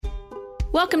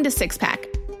Welcome to Six Pack.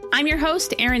 I'm your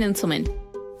host, Erin Inselman.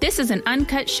 This is an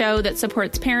uncut show that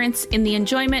supports parents in the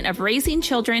enjoyment of raising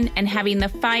children and having the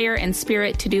fire and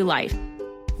spirit to do life,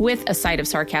 with a side of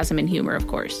sarcasm and humor, of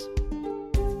course.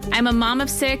 I'm a mom of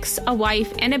six, a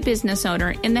wife, and a business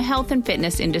owner in the health and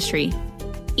fitness industry.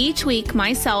 Each week,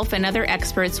 myself and other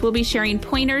experts will be sharing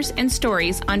pointers and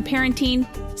stories on parenting,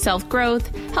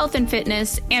 self-growth, health and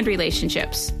fitness, and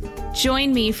relationships.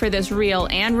 Join me for this real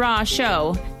and raw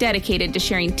show dedicated to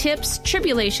sharing tips,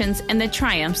 tribulations, and the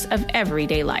triumphs of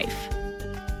everyday life.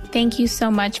 Thank you so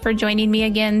much for joining me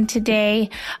again today.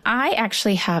 I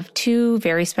actually have two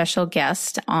very special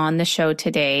guests on the show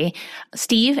today,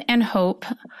 Steve and Hope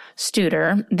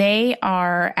Studer.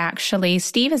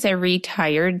 Steve is a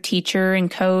retired teacher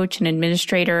and coach and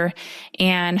administrator,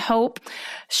 and Hope,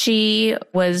 she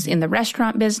was in the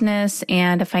restaurant business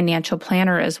and a financial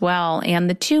planner as well. And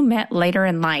the two met later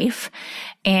in life.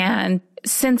 And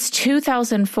since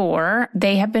 2004,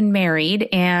 they have been married,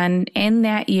 and in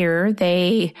that year,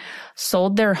 they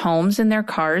sold their homes and their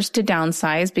cars to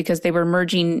downsize because they were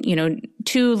merging,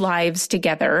 two lives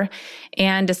together,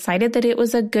 and decided that it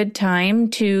was a good time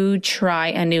to try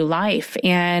a new life.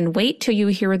 And wait till you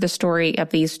hear the story of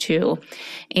these two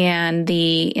and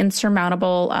the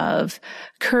insurmountable of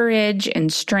courage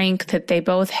and strength that they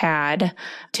both had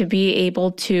to be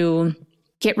able to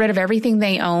get rid of everything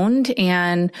they owned.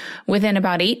 And within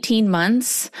about 18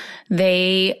 months,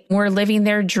 they were living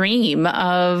their dream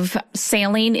of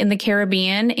sailing in the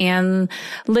Caribbean and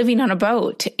living on a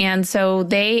boat. And so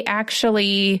they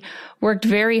actually worked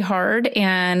very hard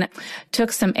and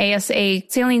took some ASA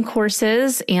sailing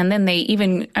courses. And then they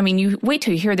you wait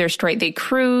till you hear their story. They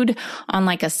crewed on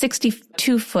like a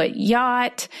 62-foot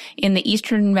yacht in the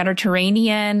Eastern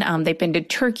Mediterranean. They've been to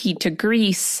Turkey, to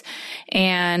Greece,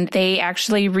 and they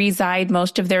actually reside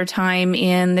most of their time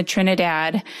in the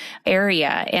Trinidad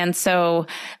area. And so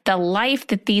the life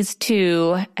that these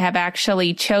two have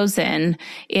actually chosen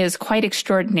is quite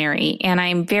extraordinary. And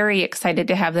I'm very excited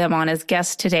to have them on as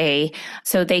guests today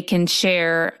so they can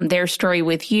share their story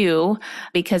with you,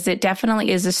 because it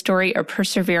definitely is a story of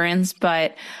perseverance.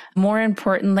 But more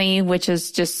importantly, which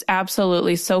is just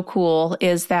absolutely so cool,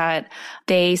 is that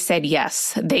they said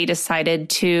yes. They decided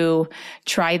to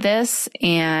try this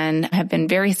and have been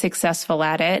very successful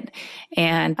at it.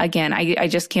 And again, I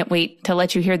just can't wait to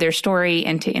let you hear their story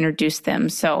and to introduce them.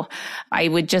 So I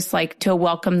would just like to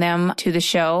welcome them to the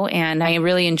show. And I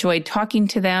really enjoyed talking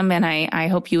to them, and I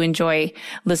hope you enjoy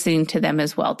listening to them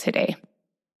as well today.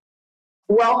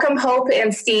 Welcome, Hope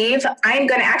and Steve. I'm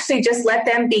going to actually just let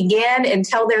them begin and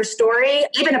tell their story,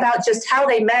 even about just how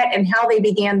they met and how they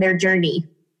began their journey.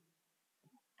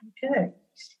 Okay.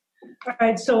 All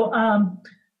right. So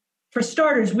for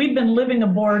starters, we've been living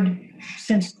aboard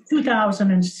since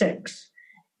 2006.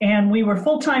 And we were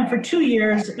full-time for 2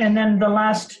 years. And then the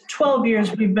last 12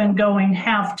 years, we've been going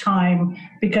half-time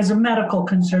because of medical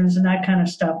concerns and that kind of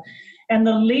stuff. And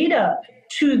the lead up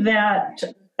to that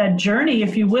journey,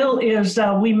 if you will, is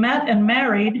we met and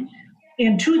married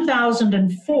in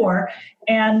 2004.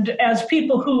 And as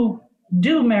people who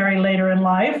do marry later in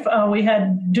life, we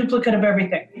had duplicate of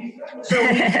everything. So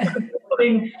we started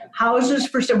putting houses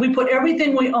for sale. We put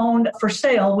everything we owned for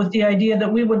sale with the idea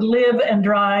that we would live and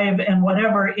drive and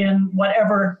whatever in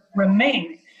whatever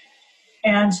remained.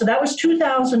 And so that was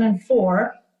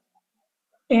 2004.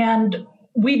 And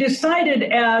we decided,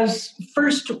 as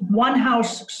first one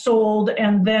house sold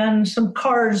and then some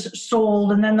cars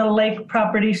sold and then the lake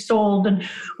property sold. And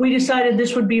we decided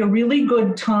this would be a really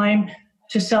good time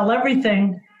to sell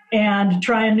everything and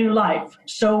try a new life.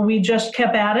 So we just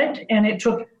kept at it, and it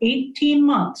took 18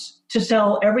 months to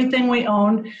sell everything we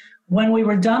owned. When we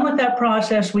were done with that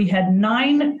process, we had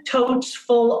 9 totes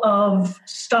full of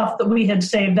stuff that we had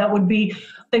saved. That would be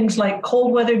things like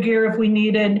cold weather gear if we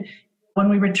needed. When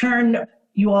we returned,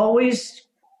 you always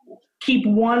keep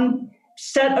one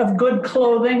set of good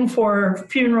clothing for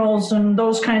funerals and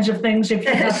those kinds of things if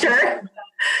you have Sure.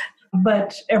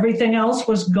 But everything else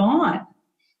was gone.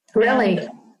 Really?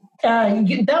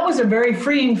 And, that was a very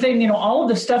freeing thing. All of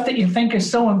the stuff that you think is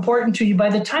so important to you, by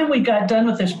the time we got done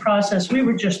with this process, we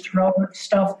were just throwing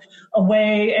stuff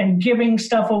away and giving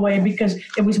stuff away because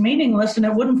it was meaningless and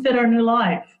it wouldn't fit our new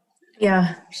life.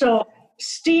 Yeah. So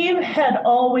Steve had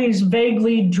always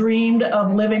vaguely dreamed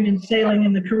of living and sailing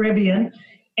in the Caribbean.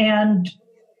 And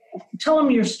tell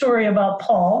him your story about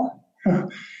Paul.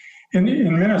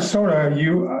 In Minnesota,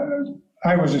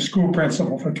 I was a school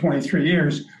principal for 23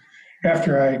 years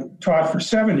after I taught for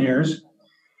 7 years.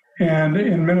 And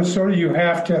in Minnesota, you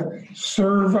have to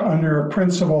serve under a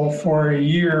principal for a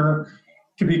year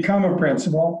to become a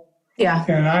principal. Yeah.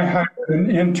 And I hired an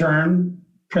intern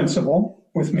principal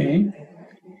with me,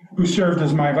 who served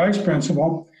as my vice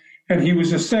principal, and he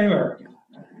was a sailor.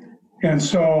 And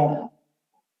so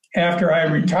after I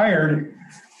retired,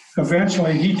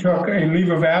 eventually he took a leave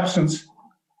of absence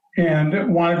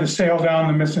and wanted to sail down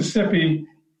the Mississippi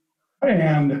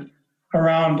and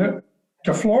around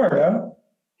to Florida.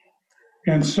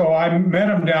 And so I met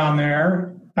him down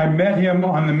there. I met him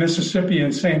on the Mississippi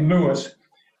in St. Louis,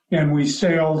 and we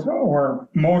sailed or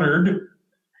motored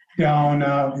down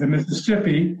the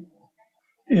Mississippi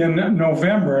in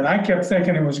November. And I kept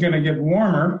thinking it was going to get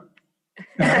warmer.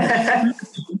 It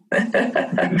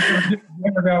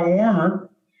never got warmer.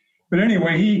 But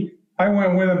anyway, I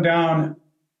went with him down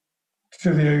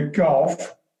to the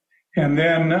Gulf, and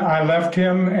then I left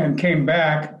him and came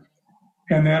back.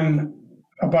 And then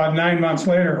about 9 months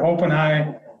later, Hope and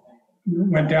I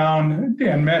went down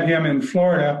and met him in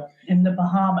Florida. In the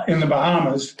Bahamas. In the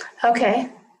Bahamas. Okay.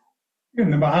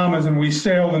 In the Bahamas, and we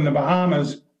sailed in the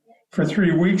Bahamas for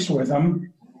 3 weeks with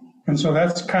him. And so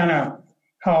that's kind of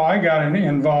how I got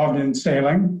involved in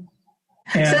sailing.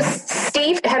 And so,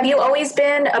 Steve, have you always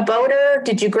been a boater?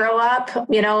 Did you grow up,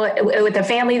 with a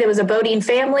family that was a boating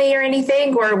family or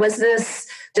anything? Or was this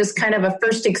just kind of a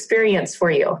first experience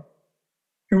for you?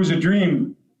 It was a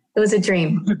dream. It was a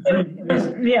dream.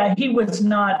 Yeah, he was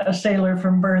not a sailor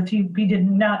from birth. He did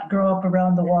not grow up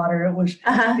around the water. It was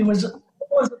a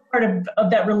part of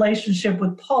that relationship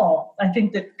with Paul, I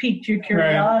think, that piqued your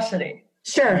curiosity. Right.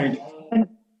 Sure. Right. And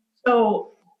so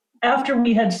after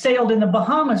we had sailed in the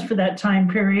Bahamas for that time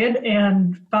period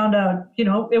and found out,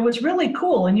 it was really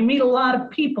cool, and you meet a lot of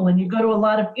people and you go to a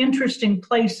lot of interesting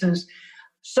places.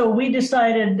 So we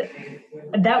decided,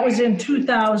 that was in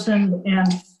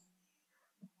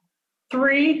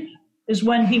 2003 is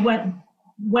when he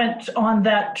went on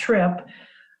that trip.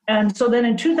 And so then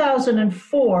in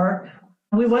 2004,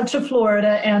 we went to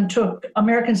Florida and took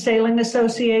American Sailing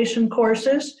Association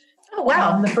courses. Oh,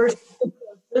 wow. The first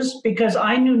courses, because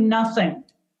I knew nothing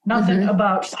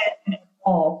about sailing at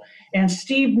all. And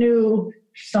Steve knew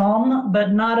some,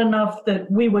 but not enough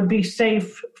that we would be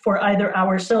safe for either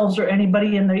ourselves or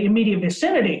anybody in the immediate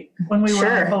vicinity when we were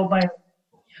on a boat.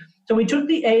 So we took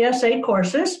the ASA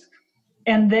courses.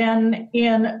 And then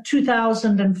in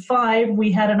 2005,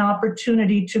 we had an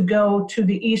opportunity to go to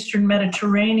the Eastern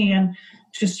Mediterranean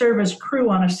to serve as crew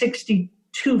on a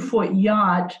 62-foot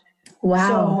yacht. Wow.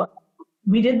 So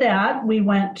we did that. We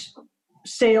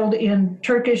sailed in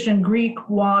Turkish and Greek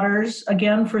waters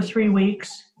again for 3 weeks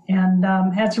and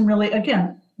had some really,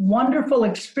 again, wonderful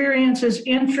experiences,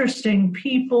 interesting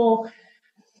people.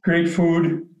 Great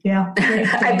food. Yeah. Great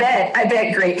food. I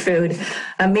bet great food.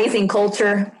 Amazing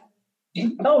culture.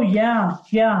 Oh, yeah.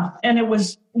 And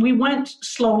we went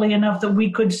slowly enough that we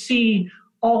could see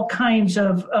all kinds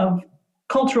of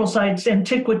cultural sites,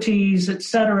 antiquities,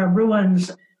 etc.,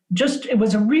 ruins. It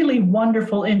was a really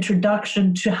wonderful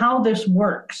introduction to how this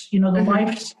works, the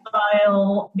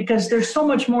lifestyle, because there's so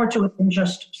much more to it than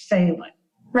just sailing.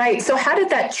 Right. So how did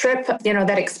that trip,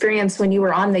 that experience when you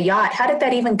were on the yacht, how did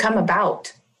that even come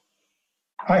about?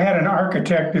 I had an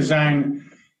architect design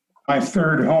my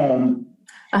third home.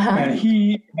 And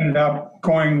he ended up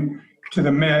going to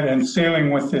the Med and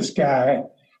sailing with this guy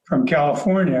from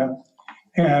California.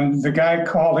 And the guy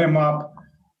called him up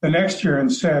the next year and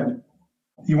said,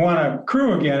 "You want to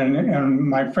crew again?" And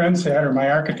my friend said, or my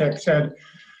architect said,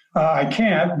 "I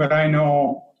can't, but I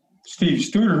know Steve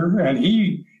Studer, and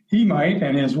he might,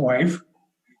 and his wife."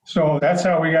 So that's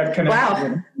how we got connected.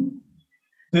 Wow.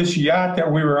 This yacht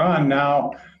that we were on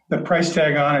now, the price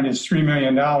tag on it is $3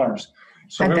 million.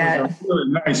 So it was a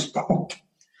really nice boat.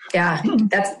 Yeah,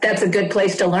 that's a good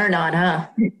place to learn on, huh?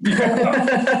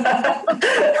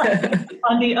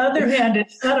 On the other hand, it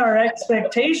set our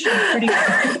expectations pretty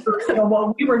high for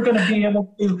what we were going to be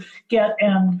able to get,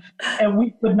 and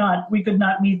we could not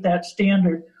meet that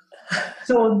standard.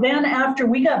 So then after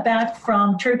we got back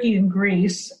from Turkey and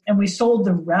Greece and we sold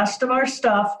the rest of our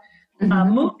stuff,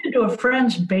 moved into a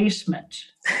friend's basement.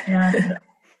 And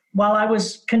while I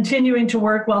was continuing to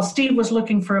work, while Steve was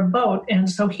looking for a boat. And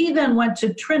so he then went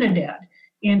to Trinidad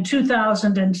in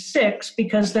 2006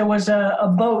 because there was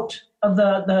a boat of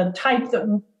the type that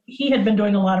he had been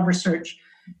doing a lot of research.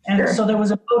 And so there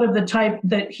was a boat of the type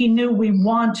that he knew we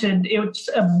wanted. It's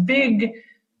a big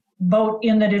boat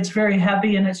in that it's very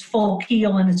heavy and it's full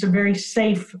keel and it's a very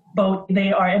safe boat.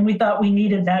 And we thought we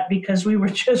needed that because we were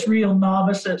just real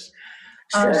novices.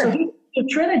 So he went to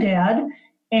Trinidad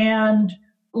and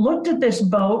looked at this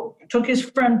boat, took his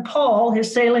friend Paul,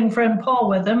 his sailing friend Paul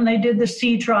with him. They did the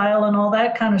sea trial and all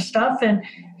that kind of stuff. And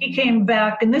he came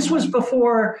back, and this was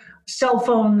before cell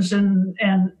phones and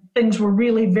things were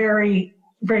really very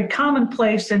very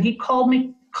commonplace. And he called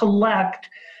me collect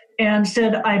and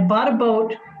said, I bought a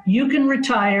boat. You can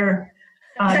retire.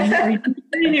 Turn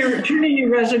in your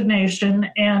resignation.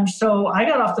 And so I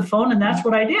got off the phone, and that's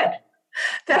what I did.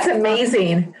 That's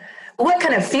amazing. What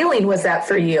kind of feeling was that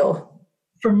for you?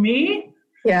 For me?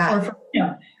 Yeah. Or for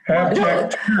him?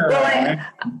 Well,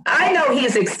 I know he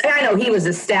was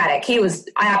ecstatic. He was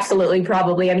absolutely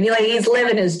probably, I mean, like, he's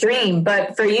living his dream,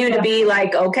 but for you to be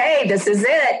like, okay, this is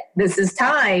it. This is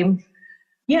time.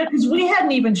 Yeah, because we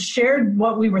hadn't even shared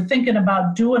what we were thinking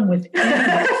about doing with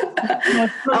anyone.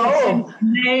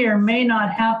 May or may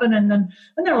not happen. And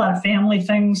there are a lot of family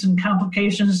things and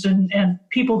complications and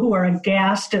people who are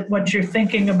aghast at what you're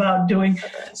thinking about doing.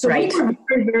 So we were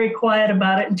very, very quiet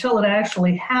about it until it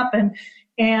actually happened.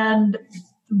 And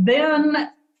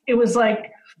then it was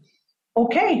like,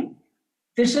 okay,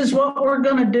 this is what we're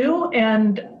going to do.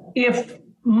 And if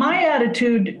my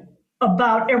attitude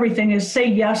about everything is say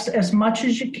yes as much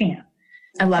as you can.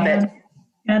 I love it.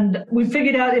 And we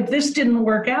figured out if this didn't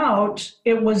work out,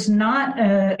 it was not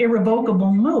an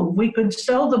irrevocable move. We could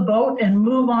sell the boat and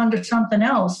move on to something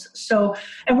else. So,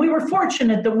 and we were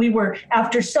fortunate that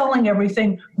after selling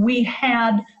everything, we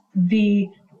had the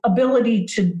ability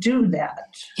to do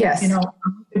that. Yes.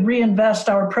 Reinvest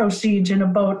our proceeds in a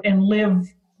boat and live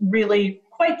really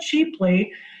quite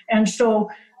cheaply. And so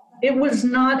it was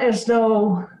not as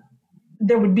though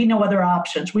there would be no other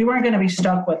options. We weren't going to be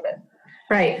stuck with it.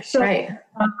 Right. So,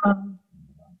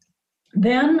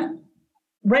 then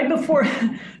right before,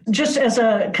 just as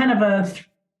a kind of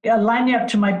a line up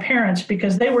to my parents,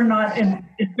 because they were not in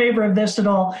favor of this at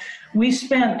all, we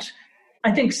spent,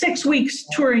 I think, 6 weeks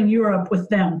touring Europe with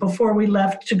them before we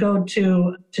left to go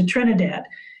to Trinidad.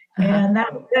 And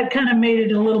that kind of made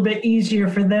it a little bit easier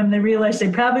for them. They realized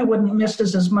they probably wouldn't miss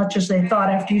us as much as they thought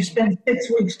after you spend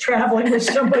 6 weeks traveling with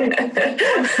somebody.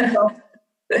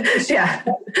 Yeah,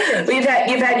 you've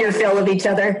had your fill of each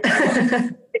other.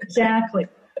 Exactly.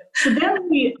 So then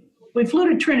we flew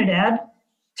to Trinidad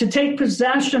to take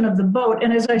possession of the boat.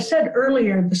 And as I said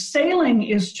earlier, the sailing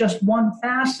is just one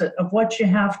facet of what you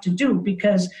have to do,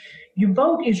 because your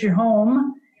boat is your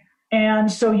home.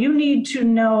 And so you need to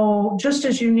know, just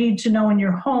as you need to know in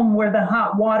your home where the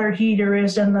hot water heater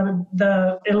is and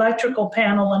the electrical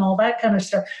panel and all that kind of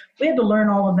stuff, we had to learn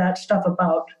all of that stuff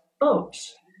about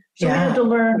boats. So we had to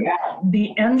learn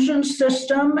the engine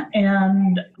system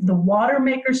and the water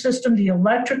maker system, the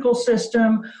electrical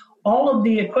system, all of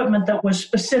the equipment that was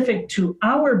specific to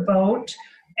our boat,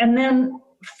 and then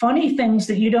funny things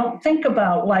that you don't think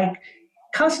about, like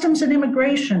customs and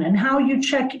immigration and how you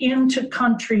check into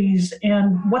countries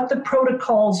and what the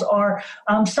protocols are.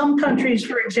 Some countries,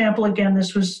 for example, again,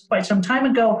 this was quite some time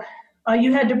ago,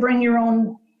 you had to bring your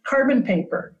own carbon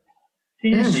paper. So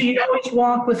you'd always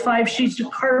walk with 5 sheets of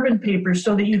carbon paper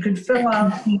so that you could fill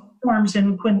out the forms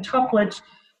in quintuplets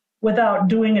without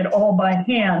doing it all by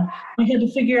hand. We had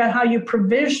to figure out how you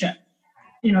provision,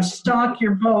 stock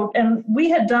your boat. And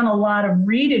we had done a lot of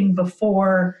reading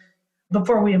before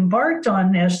we embarked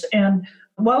on this. And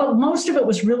while most of it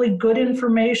was really good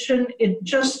information, it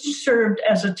just served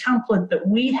as a template that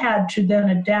we had to then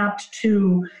adapt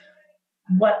to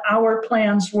what our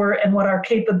plans were and what our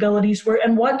capabilities were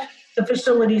and what the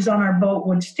facilities on our boat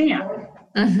would stand.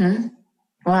 Mm-hmm.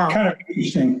 Wow.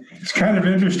 It's kind of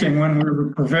interesting when we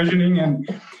were provisioning in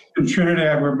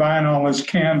Trinidad, we're buying all this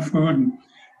canned food, and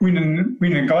we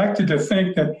neglected to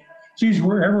think that, geez,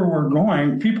 wherever we're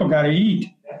going, people got to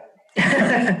eat.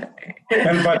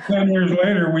 And about 10 years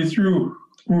later,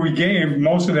 we gave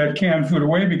most of that canned food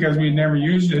away because we never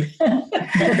used it,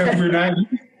 because we're not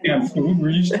using canned food,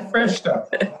 we're using fresh stuff.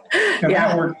 And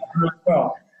that worked really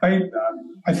well.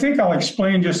 I think I'll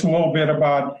explain just a little bit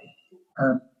about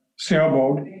our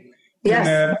sailboat. Yes.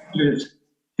 And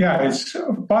it's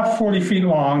about 40 feet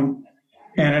long,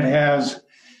 and it has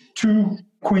 2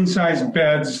 queen-size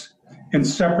beds in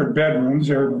separate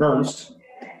bedrooms or berths.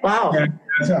 Wow. And it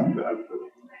has,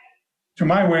 to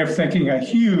my way of thinking, a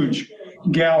huge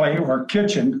galley or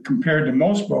kitchen compared to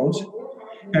most boats.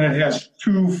 And it has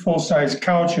 2 full-size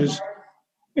couches,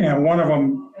 and one of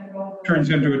them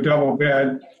turns into a double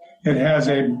bed. It has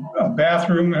a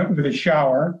bathroom with a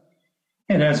shower.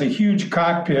 It has a huge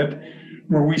cockpit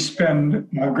where we spend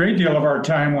a great deal of our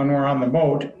time when we're on the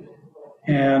boat.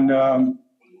 And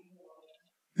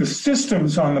the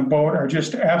systems on the boat are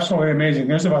just absolutely amazing.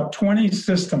 There's about 20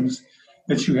 systems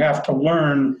that you have to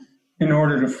learn in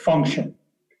order to function.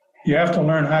 You have to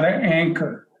learn how to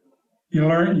anchor. You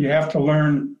have to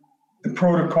learn the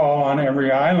protocol on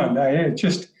every island. It's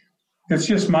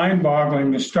just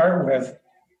mind-boggling to start with.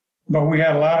 But we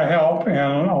had a lot of help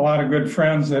and a lot of good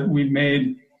friends that we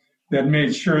made that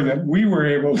made sure that we were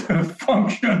able to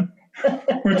function,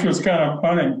 which was kind of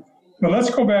funny. But let's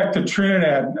go back to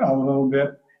Trinidad a little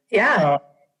bit. Yeah.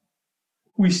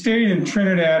 We stayed in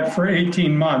Trinidad for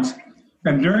 18 months.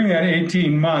 And during that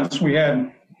 18 months, we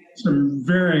had some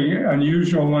very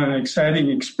unusual and exciting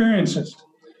experiences,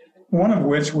 one of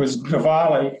which was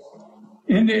Diwali.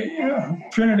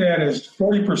 Trinidad is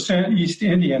 40% East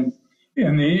Indian,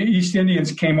 and the East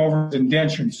Indians came over as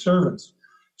indentured servants.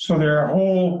 So there are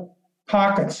whole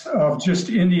pockets of just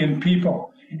Indian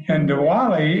people. And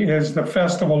Diwali is the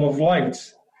festival of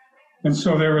lights. And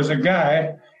so there was a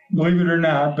guy, believe it or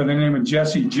not, by the name of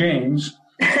Jesse James,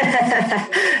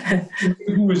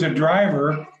 who was a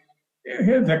driver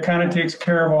that kind of takes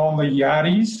care of all the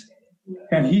yachties.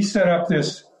 And he set up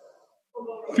this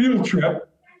field trip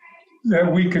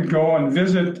that we could go and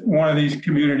visit one of these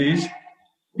communities.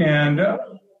 And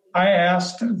I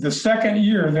asked, the second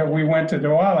year that we went to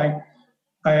Diwali,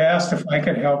 I asked if I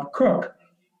could help cook,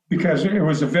 because it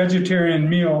was a vegetarian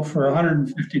meal for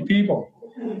 150 people.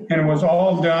 And it was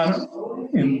all done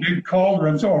in big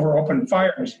cauldrons over open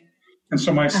fires. And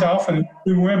so myself and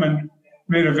 2 women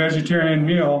made a vegetarian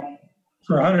meal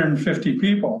for 150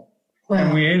 people. Wow.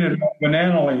 And we ate it on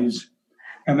banana leaves.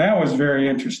 And that was very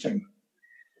interesting.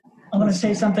 I want to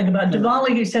say something about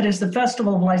Diwali. He said is the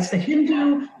festival of lights, the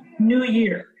Hindu New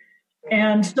Year.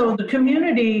 And so the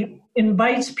community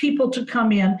invites people to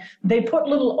come in. They put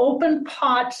little open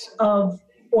pots of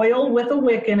oil with a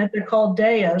wick in it. They're called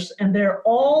dayas, and they're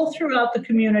all throughout the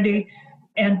community.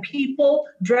 And people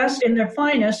dressed in their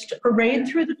finest parade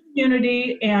through the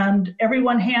community, and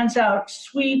everyone hands out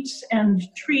sweets and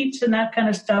treats and that kind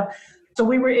of stuff. So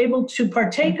we were able to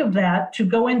partake of that, to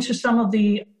go into some of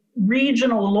the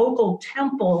regional local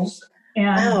temples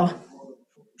and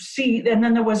see. And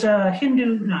then there was an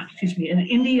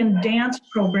Indian dance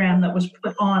program that was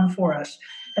put on for us.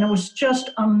 And it was just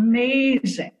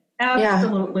amazing.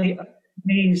 Absolutely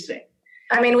amazing.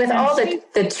 I mean, with all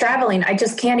the traveling, I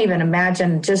just can't even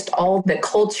imagine just all the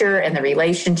culture and the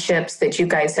relationships that you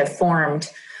guys have formed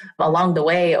along the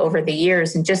way over the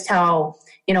years, and just how,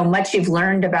 much you've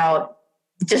learned about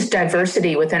just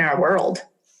diversity within our world.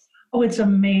 Oh, it's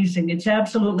amazing. It's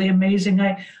absolutely amazing.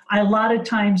 I a lot of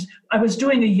times, I was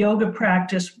doing a yoga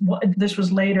practice. This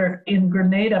was later in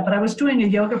Grenada, but I was doing a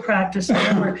yoga practice, and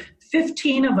there were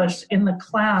 15 of us in the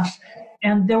class,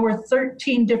 and there were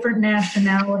 13 different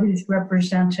nationalities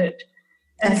represented.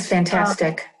 That's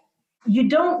fantastic. You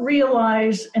don't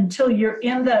realize until you're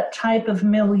in that type of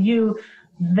milieu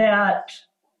that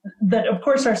of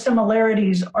course our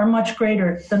similarities are much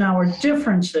greater than our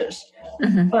differences,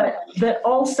 but that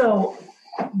also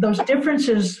those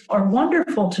differences are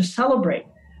wonderful to celebrate.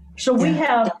 So we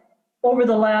have, over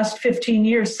the last 15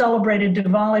 years, celebrated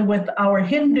Diwali with our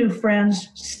Hindu friends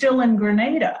still in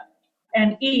Grenada,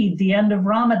 and Eid, the end of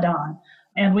Ramadan.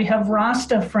 And we have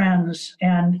Rasta friends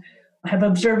and have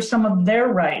observed some of their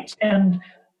rites. And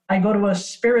I go to a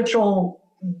spiritual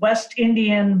West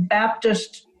Indian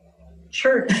Baptist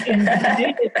church in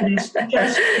Grenada. It's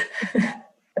just,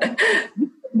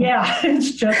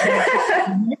 it's just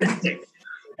amazing.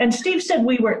 And Steve said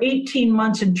we were 18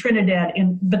 months in Trinidad,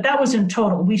 but that was in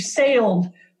total. We sailed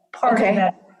part of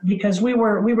that because we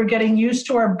were getting used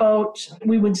to our boat.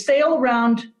 We would sail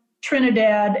around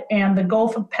Trinidad and the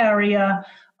Gulf of Paria,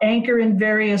 anchor in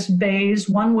various bays.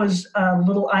 One was a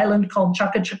little island called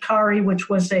Chakachakari, which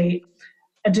was a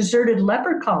deserted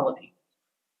leper colony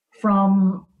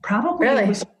from probably it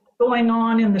was going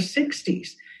on in the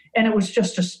 60s. And it was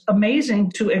just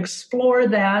amazing to explore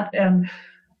that. And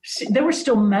there were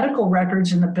still medical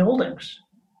records in the buildings.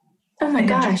 Oh my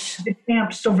gosh. It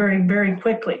camped so very, very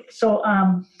quickly. So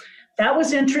that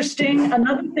was interesting.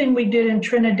 Another thing we did in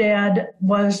Trinidad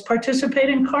was participate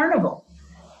in Carnival.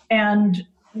 And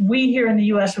we here in the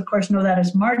U.S., of course, know that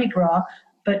as Mardi Gras,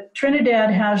 but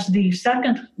Trinidad has the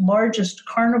second largest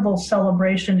carnival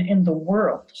celebration in the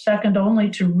world, second only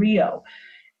to Rio.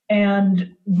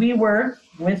 And we were,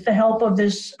 with the help of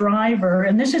this driver,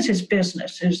 and this is his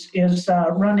business, is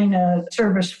running a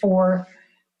service for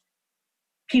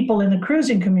people in the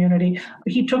cruising community.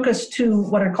 He took us to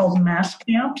what are called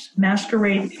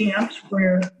masquerade camps,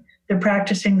 where they're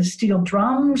practicing the steel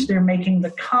drums, they're making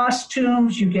the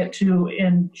costumes, you get to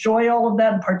enjoy all of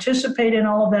that and participate in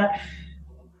all of that.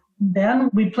 Then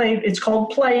we played, it's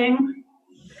called playing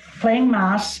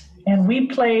Mas, and we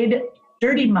played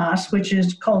Dirty Mas, which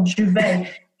is called Juve.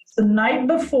 It's the night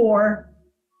before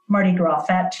Mardi Gras,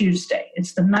 Fat Tuesday.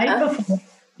 It's the night before.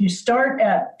 You start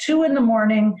at 2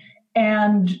 a.m,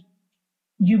 and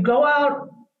you go out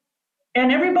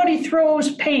And everybody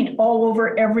throws paint all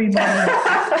over everybody.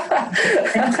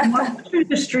 And you walk through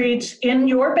the streets in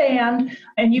your band,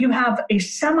 and you have a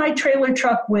semi-trailer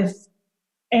truck with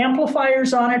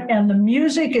amplifiers on it, and the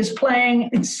music is playing.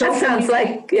 It's so that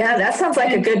sounds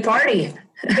like a good party.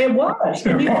 It was.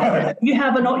 You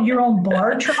have your own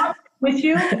bar truck with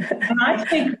you, and I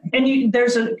think,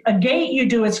 there's a gate you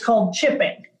do. It's called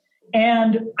chipping,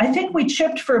 and I think we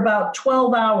chipped for about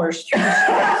 12 hours through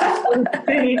the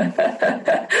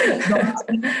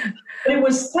It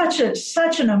was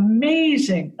such an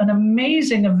amazing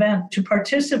event to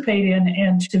participate in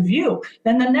and to view.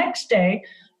 Then the next day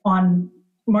on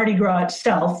Mardi Gras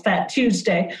itself, Fat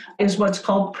Tuesday, is what's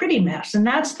called Pretty Mess. And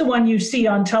that's the one you see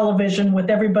on television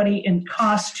with everybody in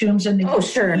costumes and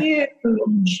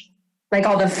huge, like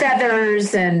all the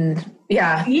feathers and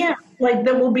Yeah, like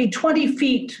that will be 20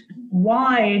 feet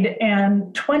wide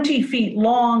and 20 feet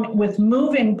long with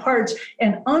moving parts.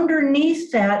 And underneath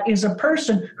that is a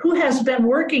person who has been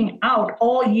working out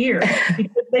all year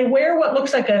because they wear what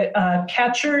looks like a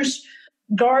catcher's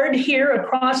guard here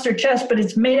across their chest, but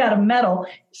it's made out of metal,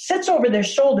 sits over their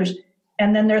shoulders,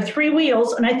 and then there are 3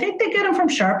 wheels, and I think they get them from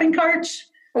shopping carts.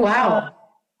 Wow.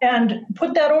 And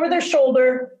put that over their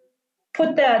shoulder,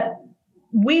 put that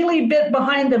wheelie bit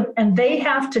behind them, and they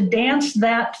have to dance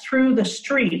that through the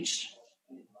streets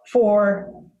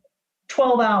for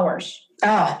 12 hours.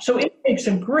 Oh. So it takes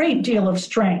a great deal of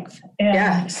strength.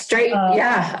 And,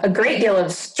 a great deal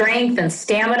of strength and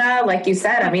stamina, like you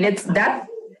said. I mean, it's that.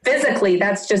 Physically,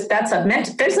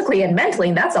 physically and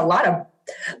mentally, that's a lot of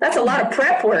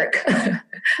prep work.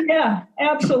 Yeah,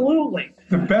 absolutely.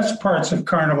 The best parts of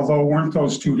Carnival, though, weren't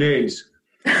those 2 days.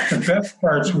 The best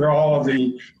parts were all of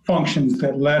the functions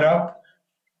that led up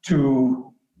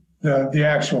to the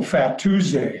actual Fat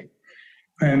Tuesday.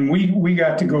 And we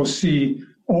got to go see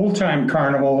old time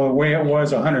Carnival the way it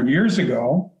was 100 years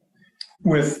ago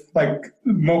with like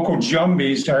Moco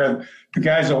Jumbies, are the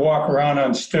guys that walk around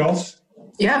on stilts.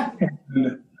 Yeah.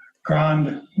 And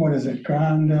Grand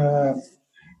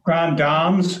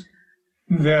Dames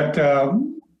that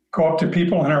go up to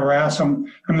people and harass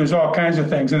them. And there's all kinds of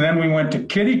things. And then we went to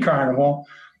Kiddie Carnival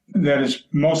that is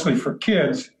mostly for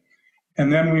kids.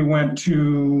 And then we went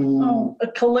to... a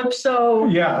Calypso.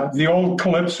 Yeah, the old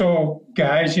Calypso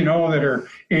guys, that are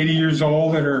 80 years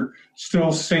old that are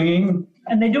still singing.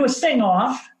 And they do a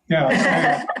sing-off.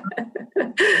 Yeah.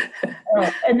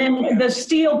 And then the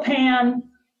steel pan...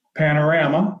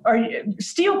 Panorama.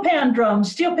 Steel pan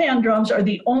drums are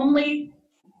the only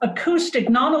acoustic,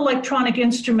 non-electronic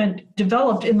instrument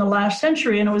developed in the last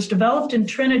century, and it was developed in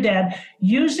Trinidad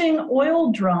using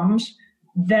oil drums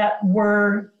that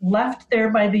were left there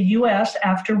by the U.S.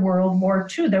 after World War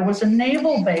II. There was a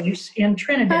naval base in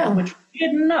Trinidad, which we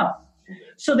didn't know.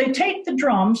 So they take the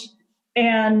drums,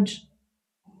 and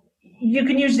you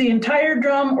can use the entire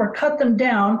drum or cut them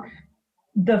down.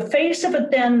 The face of it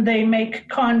then they make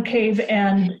concave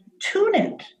and tune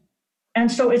it. And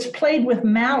so it's played with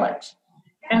mallets.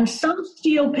 And some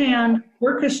steel pan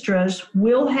orchestras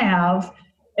will have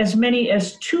as many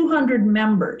as 200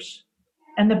 members.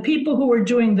 And the people who are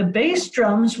doing the bass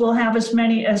drums will have as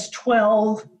many as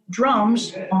 12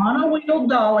 drums on a wheel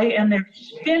dolly, and they're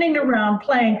spinning around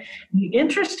playing. The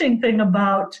interesting thing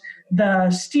about the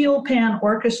steel pan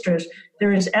orchestras,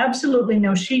 there is absolutely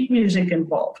no sheet music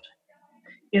involved.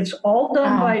 It's all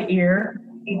done by ear.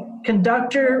 The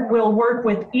conductor will work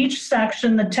with each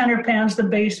section, the tenor pans, the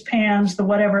bass pans, the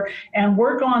whatever, and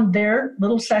work on their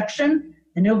little section,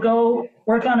 and he'll go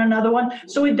work on another one.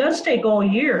 So it does take all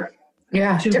year.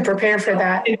 Yeah, to prepare for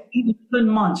that. Even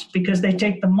months, because they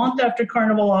take the month after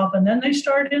Carnival off, and then they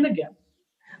start in again.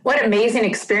 What amazing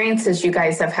experiences you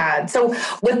guys have had. So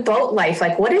with boat life,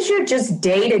 like what does your just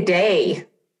day-to-day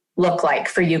look like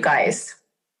for you guys?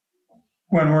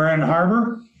 When we're in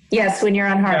harbor? Yes, when you're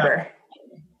on harbor.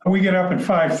 Yeah. We get up at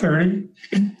 5:30.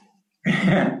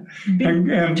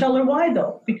 and tell her why,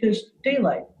 though, because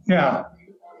daylight. Yeah.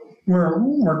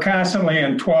 We're constantly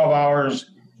in 12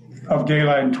 hours of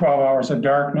daylight and 12 hours of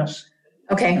darkness.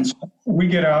 Okay. And so we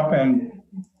get up and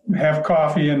have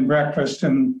coffee and breakfast,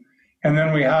 and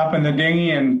then we hop in the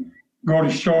dinghy and go to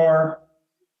shore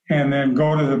and then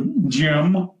go to the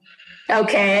gym.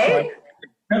 Okay.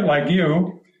 Like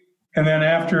you. And then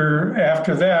after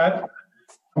that,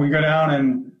 we go down,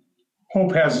 and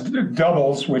Hope has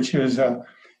doubles, which is a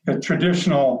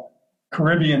traditional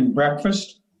Caribbean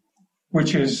breakfast,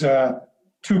 which is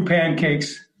 2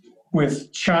 pancakes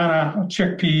with chana,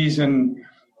 chickpeas, and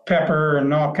pepper,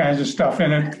 and all kinds of stuff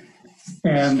in it,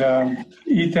 and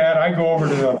eat that. I go over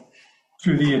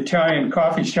to the Italian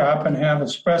coffee shop and have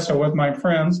espresso with my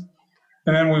friends.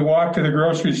 and then we walk to the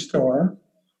grocery store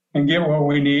and get what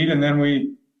we need, and then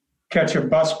we catch a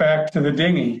bus back to the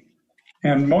dinghy.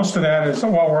 And most of that is,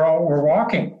 we're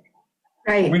walking.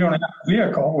 Right. We don't have a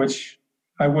vehicle, which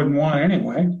I wouldn't want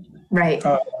anyway. Right.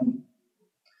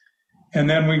 And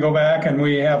then we go back and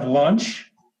we have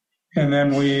lunch, and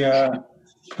then we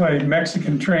play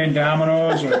Mexican train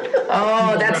dominoes.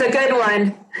 Oh, that's a good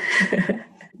one.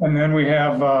 And then we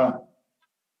have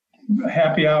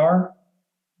happy hour.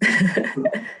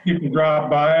 People drop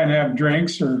by and have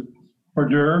drinks or hors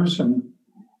d'oeuvres, and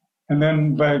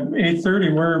then by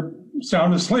 8:30 we're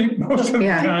sound asleep most of the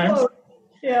time.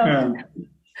 Yeah.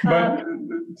 But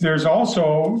there's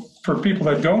also, for people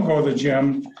that don't go to the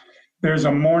gym, there's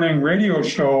a morning radio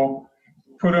show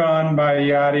put on by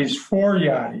Yachties for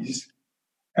Yachties,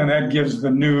 and that gives the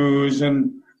news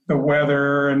and the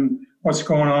weather and what's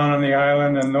going on the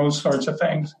island and those sorts of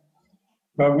things.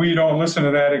 But we don't listen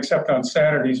to that except on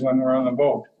Saturdays when we're on the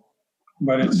boat.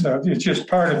 But it's just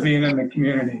part of being in the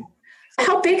community.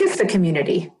 How big is the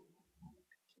community?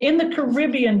 In the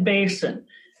Caribbean basin,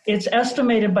 it's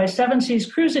estimated by Seven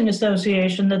Seas Cruising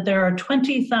Association that there are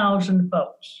 20,000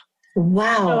 boats.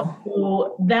 Wow.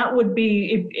 So that would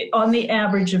be on the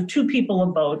average of 2 people a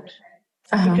boat,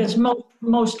 because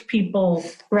most people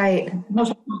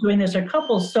doing this are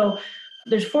couples. So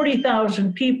there's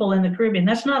 40,000 people in the Caribbean.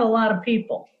 That's not a lot of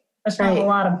people. That's not a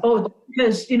lot of boats,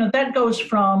 because that goes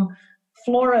from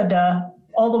Florida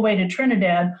all the way to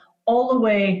Trinidad, all the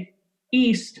way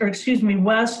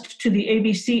west to the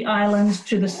ABC Islands,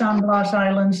 to the San Blas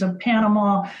Islands of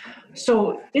Panama.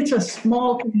 So it's a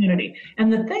small community.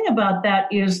 And the thing about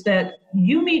that is that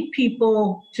you meet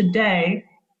people today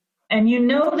and you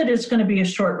know that it's going to be a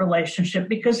short relationship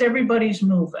because everybody's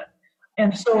moving.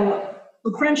 And so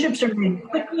the friendships are made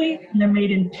quickly and they're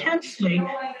made intensely,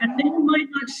 and then you might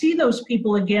not see those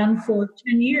people again for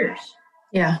 10 years.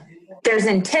 Yeah. There's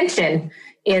intention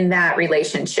in that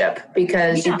relationship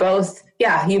because you both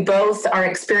are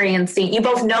experiencing, you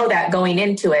both know that going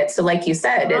into it. So like you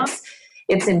said,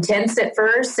 it's intense at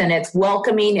first, and it's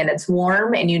welcoming and it's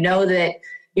warm, and you know that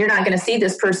you're not going to see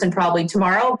this person probably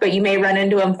tomorrow, but you may run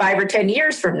into them 5 or 10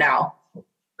 years from now.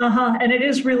 And it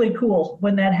is really cool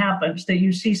when that happens, that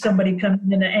you see somebody come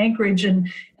into Anchorage and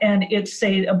it's,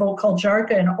 say, a boat called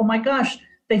Jarka, and oh my gosh,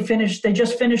 they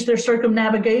just finished their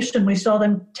circumnavigation. We saw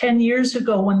them 10 years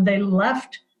ago when they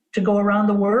left to go around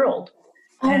the world.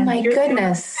 Oh my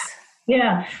goodness.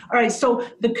 Yeah. All right. So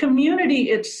the community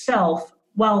itself,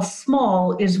 while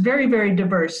small, is very, very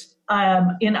diverse.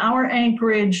 In our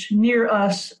Anchorage near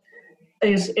us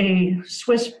is a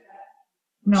Swedish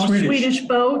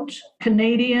boat,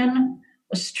 Canadian,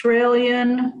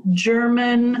 Australian,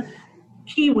 German,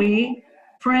 Kiwi,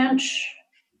 French,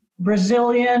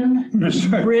 Brazilian,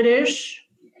 British,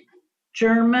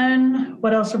 German.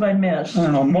 What else have I missed? I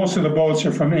don't know. Most of the boats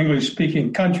are from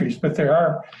English-speaking countries, but there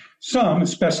are some,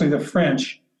 especially the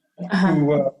French,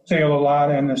 who sail a lot,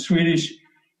 and the Swedish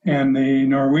and the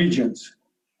Norwegians.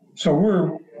 So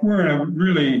we're in a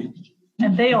really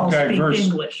and they all diverse.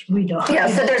 Speak English. We don't. Yeah,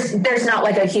 so there's not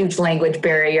like a huge language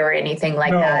barrier or anything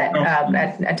like that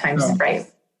at times, right?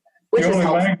 Which the only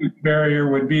language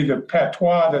barrier would be the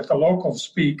patois that the locals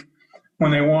speak when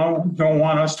they don't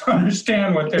want us to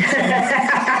understand what they're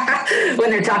saying. When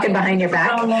they're talking behind your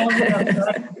back. How long enough that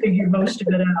I can figure most of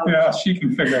it out. Yeah, she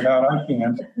can figure it out. I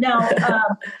can't. Now,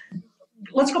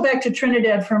 let's go back to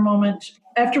Trinidad for a moment.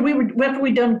 After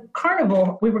we done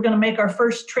Carnival, we were going to make our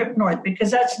first trip north,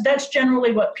 because that's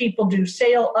generally what people do,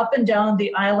 sail up and down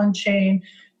the island chain,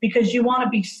 because you want to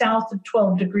be south of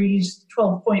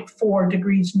 12.4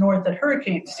 degrees north at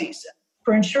hurricane season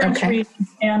for insurance reasons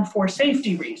and for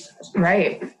safety reasons.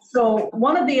 Right. So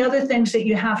one of the other things that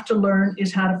you have to learn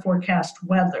is how to forecast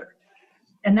weather.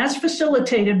 And that's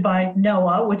facilitated by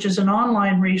NOAA, which is an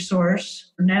online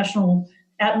resource, National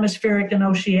Atmospheric and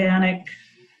Oceanic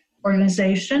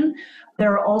Organization.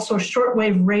 There are also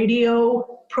shortwave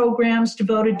radio programs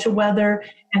devoted to weather,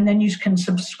 and then you can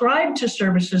subscribe to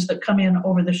services that come in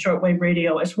over the shortwave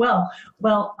radio as well.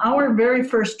 Well, our very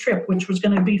first trip, which was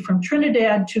going to be from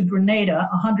Trinidad to Grenada,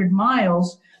 100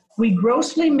 miles, we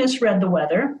grossly misread the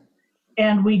weather,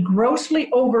 and we grossly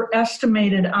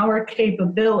overestimated our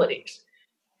capabilities.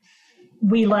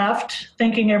 We left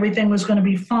thinking everything was going to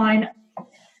be fine.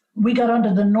 We got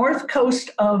onto the north coast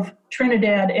of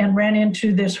Trinidad and ran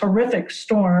into this horrific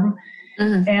storm.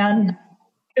 And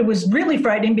it was really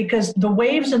frightening because the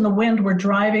waves and the wind were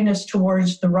driving us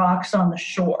towards the rocks on the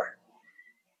shore.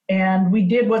 And we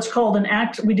did what's called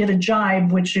we did a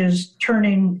jibe, which is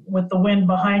turning with the wind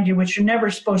behind you, which you're never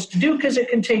supposed to do because it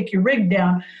can take your rig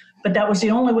down. but that was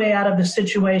the only way out of the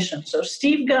situation. So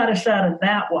Steve got us out of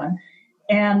that one.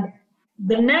 And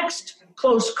the next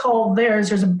close call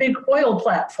there's a big oil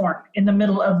platform in the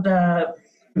middle of the...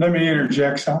 Let me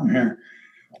interject something here.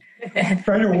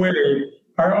 Right away,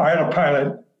 our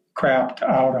autopilot crapped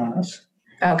out on us.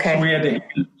 Okay. So we had to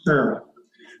hand steer it.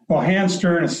 Well, hand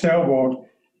steering a sailboat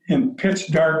in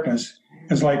pitch darkness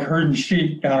is like herding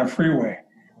sheep down a freeway.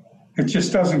 It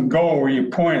just doesn't go where you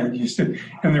point it.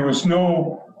 And there was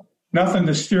nothing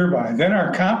to steer by. Then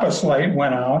our compass light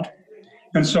went out.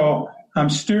 And so I'm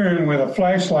steering with a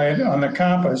flashlight on the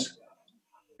compass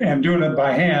and doing it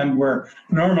by hand, where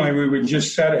normally we would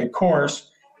just set a course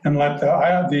and let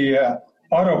the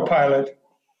autopilot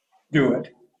do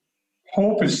it.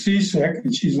 Hope is seasick,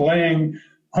 and she's laying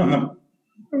on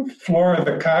the floor of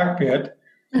the cockpit.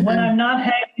 When I'm not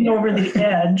hanging over the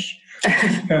edge,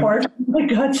 or my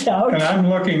guts out. And I'm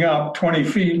looking up 20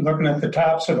 feet, looking at the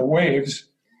tops of the waves,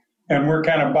 and we're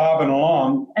kind of bobbing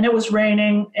along. And it was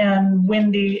raining and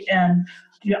windy, and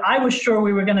I was sure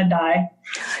we were going to die.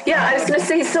 Yeah, I was going to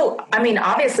say, so, I mean,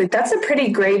 obviously, that's a pretty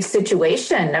grave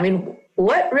situation. I mean,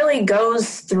 what really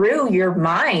goes through your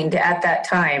mind at that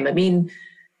time? I mean,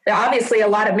 obviously, a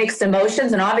lot of mixed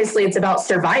emotions, and obviously, it's about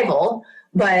survival.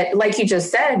 But like you just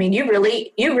said, I mean, you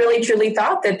really truly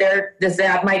thought that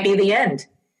that might be the end.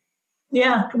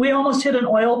 Yeah, we almost hit an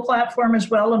oil platform as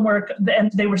well,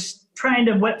 and they were trying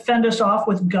to fend us off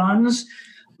with guns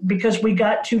because we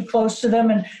got too close to them.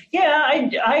 And yeah,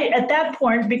 I at that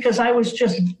point, because I was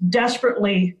just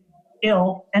desperately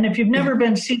ill, and if you've never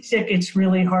been seasick, it's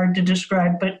really hard to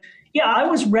describe. But yeah, I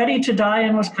was ready to die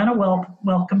and was kind of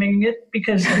welcoming it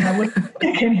because I wouldn't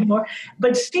think anymore.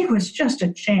 But Steve was just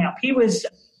a champ. He was,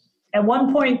 at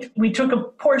one point, we took a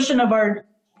portion of our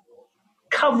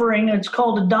covering, it's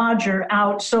called a Dodger,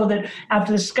 out so that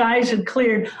after the skies had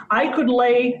cleared, I could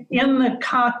lay in the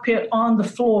cockpit on the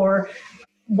floor,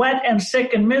 wet and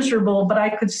sick and miserable, but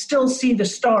I could still see the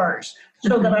stars.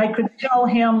 So that I could tell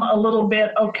him a little bit,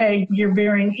 okay, you're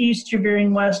veering east, you're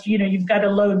veering west, you've got a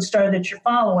lodestar that you're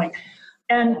following.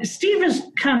 And Steve is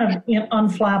kind of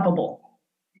unflappable.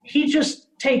 He just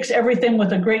takes everything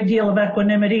with a great deal of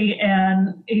equanimity,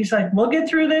 and he's like, we'll get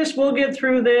through this.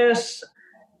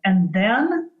 And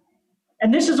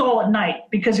this is all at night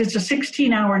because it's a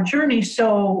 16-hour journey,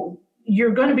 so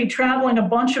you're going to be traveling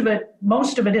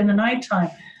most of it in the nighttime.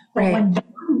 But right.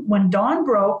 when dawn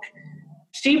broke,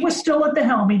 Steve was still at the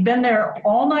helm. He'd been there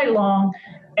all night long,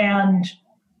 and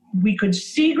we could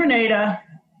see Grenada,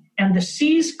 and the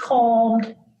seas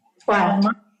calmed. Wow. And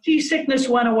my seasickness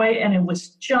went away, and it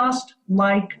was just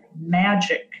like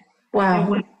magic. Wow. It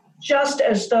was just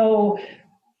as though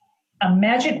a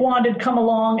magic wand had come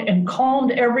along and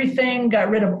calmed everything, got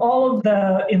rid of all of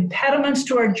the impediments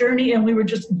to our journey, and we were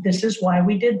just, this is why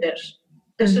we did this.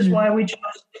 This is why we chose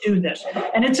to do this.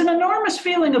 And it's an enormous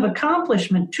feeling of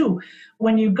accomplishment, too,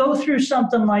 when you go through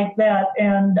something like that.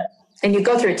 And you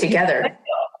go through it together.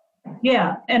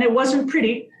 Yeah, and it wasn't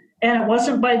pretty, and it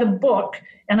wasn't by the book,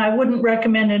 and I wouldn't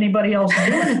recommend anybody else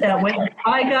doing it that way.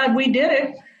 By God, we did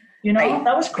it. Right.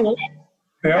 That was cool.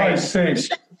 They always say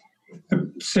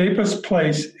the safest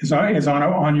place is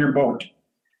on your boat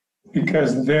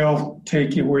because they'll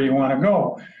take you where you want to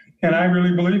go. And I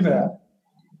really believe that.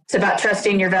 It's about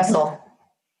trusting your vessel.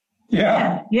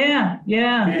 Yeah.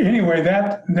 Anyway,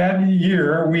 that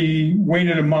year we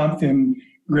waited a month in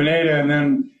Grenada and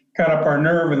then got up our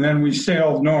nerve, and then we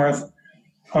sailed north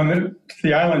on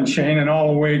the island chain and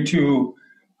all the way to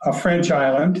a French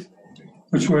island,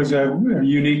 which was a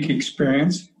unique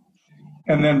experience.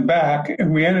 And then back,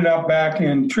 and we ended up back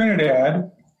in Trinidad,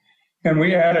 and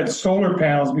we added solar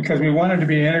panels because we wanted to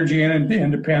be energy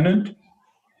independent.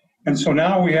 And so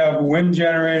now we have a wind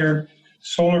generator,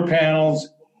 solar panels.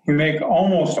 We make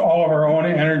almost all of our own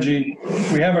energy.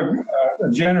 We have a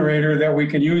generator that we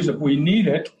can use if we need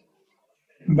it,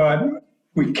 but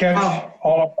we catch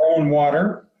all of our own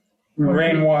water,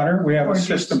 rainwater. We have a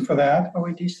system for that. Or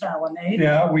we desalinate.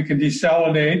 Yeah, we can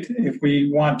desalinate if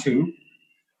we want to.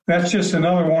 That's just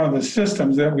another one of the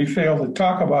systems that we failed to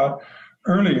talk about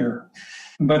earlier.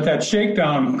 But that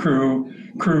shakedown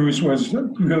cruise was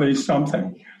really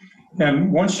something.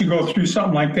 And once you go through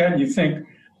something like that, you think,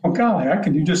 oh, golly, I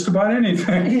can do just about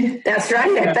anything. That's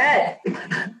right, I bet.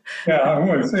 Yeah,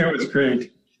 it was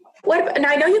great. And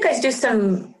I know you guys do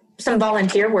some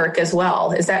volunteer work as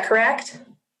well. Is that correct?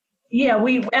 Yeah,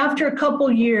 after a couple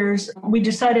years, we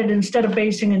decided instead of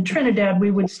basing in Trinidad,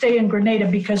 we would stay in Grenada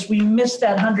because we missed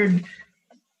that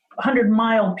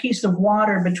 100-mile piece of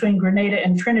water between Grenada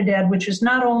and Trinidad, which is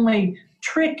not only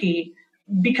tricky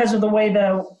because of the way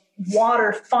the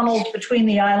water funnels between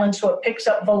the islands, so it picks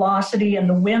up velocity, and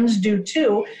the winds do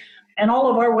too. And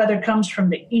all of our weather comes from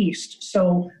the east.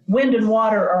 So wind and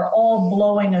water are all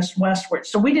blowing us westward.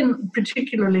 So we didn't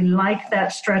particularly like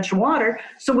that stretch of water.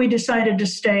 So we decided to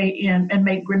stay in and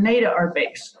make Grenada our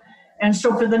base. And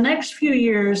so for the next few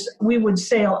years, we would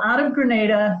sail out of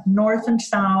Grenada, north and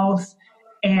south.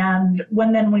 And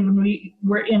when we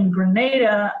were in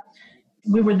Grenada,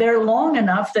 we were there long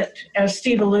enough that, as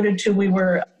Steve alluded to,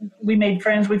 we made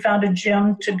friends. We found a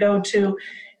gym to go to.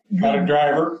 Got a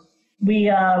driver.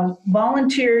 We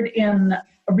volunteered in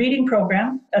a reading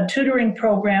program, a tutoring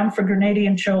program for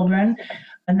Grenadian children,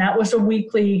 and that was a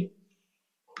weekly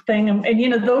thing.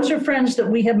 And those are friends that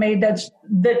we have made that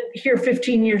here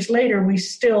 15 years later, we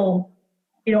still,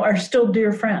 are still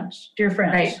dear friends.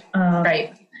 Right.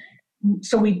 Right.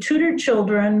 So we tutored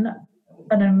children.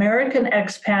 An American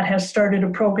expat has started a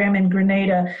program in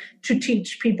Grenada to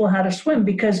teach people how to swim,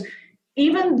 because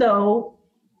even though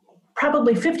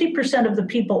probably 50% of the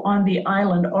people on the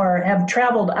island have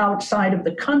traveled outside of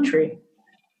the country,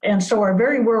 and so are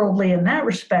very worldly in that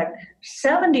respect,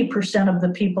 70% of the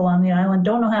people on the island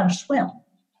don't know how to swim.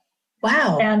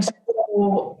 Wow. And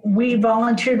so we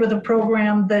volunteered with a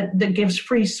program that gives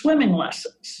free swimming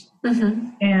lessons. Mm-hmm.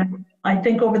 And I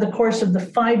think over the course of the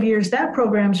 5 years that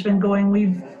program's been going,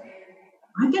 we've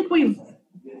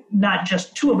not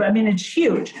just two of them. I mean, it's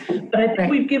huge, but I think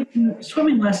we've given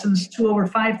swimming lessons to over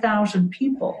 5,000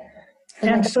 people.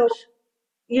 And so,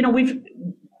 we've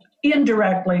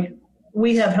indirectly,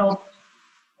 we have helped,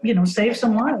 save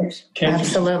some lives.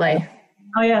 Absolutely.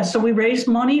 Oh yeah. So we raised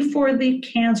money for the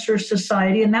Cancer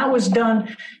Society, and that was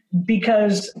done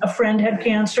because a friend had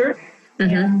cancer,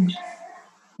 mm-hmm. and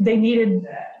they needed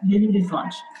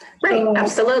funds. Right. So,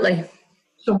 absolutely.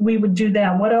 So we would do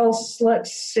that. What else?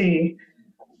 Let's see.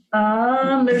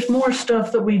 There's more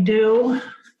stuff that we do.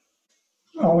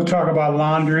 Oh, we'll talk about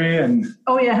laundry and.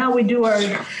 Oh yeah, how we do our.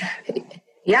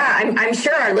 Yeah, I'm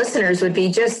sure our listeners would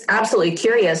be just absolutely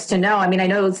curious to know. I mean, I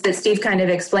know that Steve kind of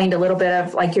explained a little bit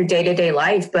of like your day-to-day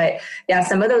life, but yeah,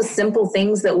 some of those simple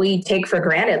things that we take for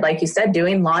granted, like you said,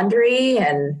 doing laundry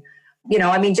and,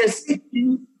 just.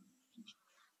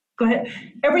 Go ahead.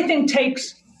 Everything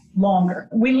takes longer.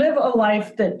 We live a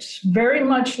life that's very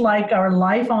much like our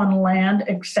life on land,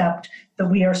 except that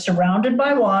we are surrounded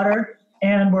by water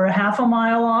and we're a half a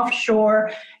mile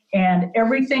offshore, and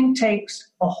everything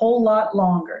takes a whole lot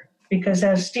longer because,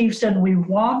 as Steve said, we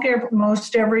walk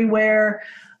most everywhere.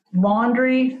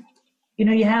 Laundry,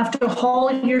 you have to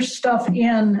haul your stuff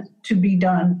in to be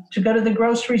done, to go to the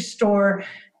grocery store.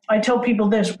 I tell people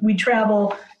this: we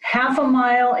travel half a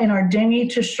mile in our dinghy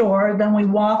to shore, then we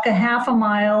walk a half a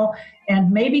mile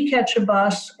and maybe catch a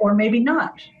bus or maybe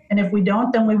not. And if we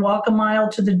don't, then we walk a mile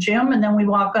to the gym, and then we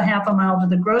walk a half a mile to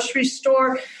the grocery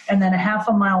store, and then a half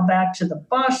a mile back to the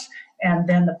bus, and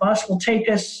then the bus will take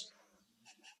us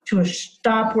to a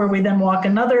stop where we then walk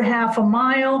another half a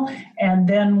mile, and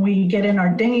then we get in our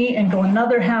dinghy and go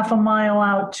another half a mile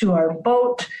out to our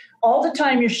boat. All the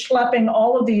time you're schlepping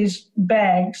all of these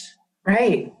bags.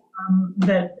 Right.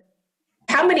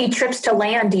 How many trips to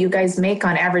land do you guys make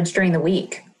on average during the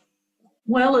week?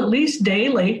 Well, at least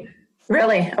daily.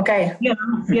 Really? Okay. Yeah.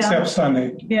 Except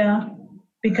Sunday. Yeah.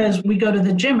 Because we go to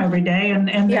the gym every day, and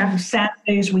then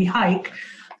Saturdays we hike.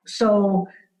 So,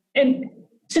 and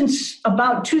since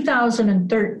about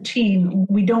 2013,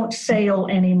 we don't sail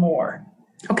anymore.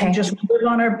 Okay. We just live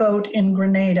on our boat in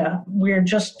Grenada. We're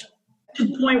just to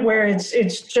the point where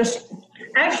it's just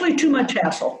actually too much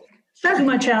hassle. Too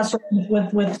much hassle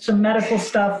with some medical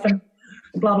stuff and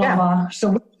blah, blah, blah.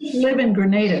 So we live in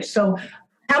Grenada. So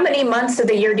how many months of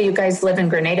the year do you guys live in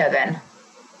Grenada then?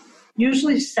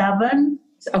 Usually 7.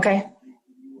 Okay.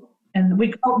 And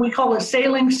we call it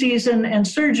sailing season and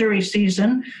surgery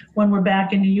season when we're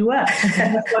back in the U.S.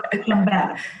 That's why we come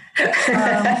back.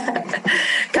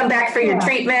 Come back for your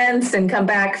treatments and come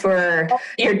back for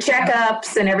your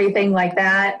checkups and everything like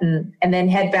that, and then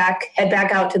head back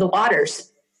out to the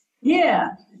waters.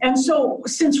 Yeah. And so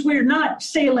since we're not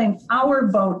sailing our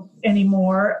boat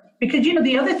anymore, because,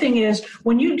 the other thing is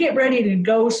when you get ready to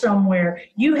go somewhere,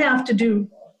 you have to do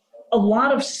a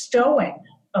lot of stowing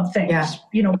of things,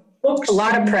 books. A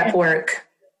lot of prep work.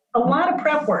 A lot of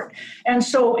prep work. And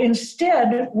so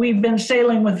instead, we've been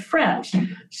sailing with friends.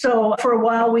 So for a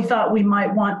while, we thought we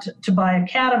might want to buy a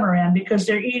catamaran because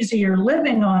they're easier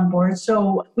living on board.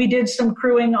 So we did some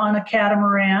crewing on a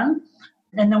catamaran.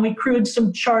 And then we crewed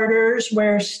some charters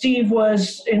where Steve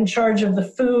was in charge of the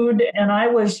food and I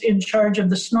was in charge of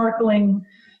the snorkeling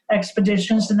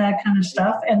expeditions and that kind of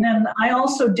stuff. And then I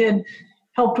also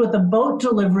helped with a boat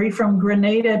delivery from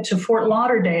Grenada to Fort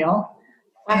Lauderdale.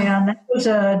 And that was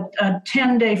a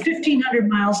 10-day, 1,500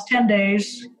 miles, 10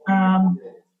 days.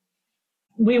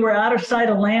 We were out of sight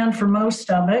of land for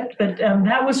most of it, but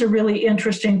that was a really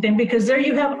interesting thing because there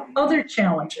you have other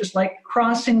challenges like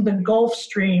crossing the Gulf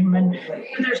Stream, and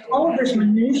there's all of this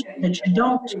minutiae that you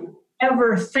don't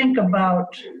ever think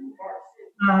about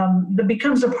that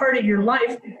becomes a part of your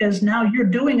life because now you're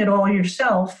doing it all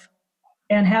yourself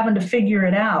and having to figure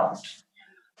it out.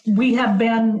 We have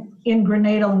been in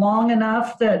Grenada long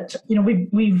enough that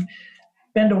we've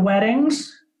been to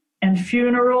weddings and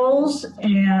funerals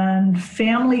and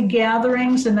family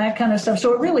gatherings and that kind of stuff.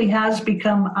 So it really has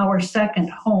become our second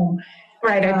home.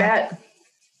 Right, I bet.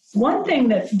 One thing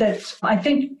that I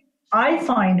think I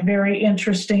find very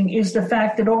interesting is the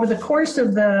fact that over the course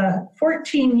of the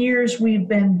 14 years we've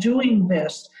been doing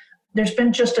this, there's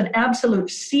been just an absolute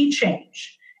sea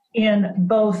change in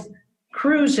both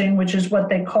cruising, which is what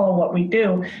they call what we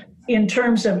do, in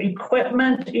terms of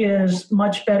equipment is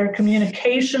much better.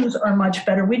 Communications are much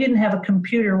better. We didn't have a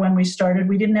computer when we started.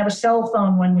 We didn't have a cell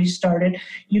phone when we started.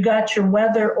 You got your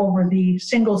weather over the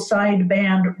single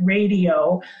sideband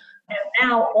radio. And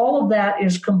now all of that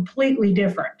is completely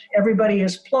different. Everybody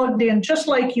is plugged in just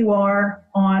like you are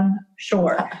on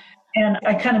shore. And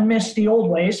I kind of miss the old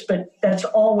ways, but that's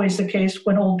always the case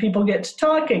when old people get to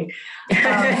talking.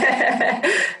 But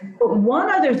one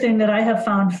other thing that I have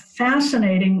found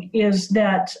fascinating is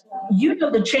that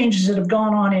the changes that have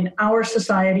gone on in our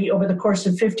society over the course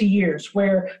of 50 years,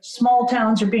 where small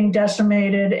towns are being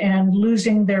decimated and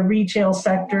losing their retail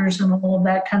sectors and all of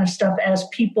that kind of stuff as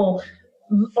people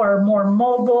are more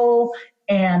mobile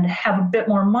and have a bit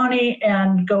more money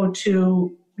and go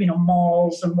to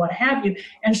malls and what have you.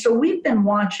 And so we've been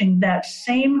watching that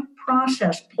same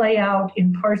process play out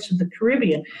in parts of the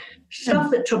Caribbean. Stuff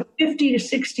that took 50 to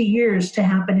 60 years to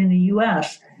happen in the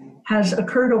U.S. has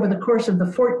occurred over the course of the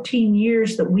 14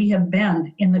 years that we have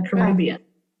been in the Caribbean.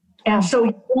 And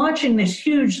so watching this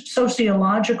huge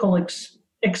sociological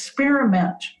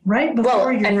experiment right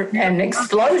before an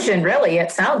explosion, really, it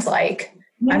sounds like.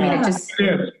 Yeah. I mean, it just...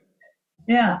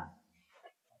 Yeah.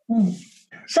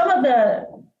 Some of the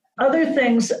other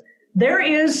things, there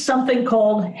is something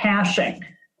called hashing,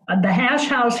 the Hash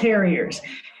House Harriers.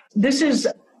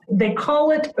 They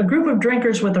call it a group of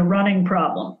drinkers with a running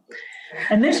problem.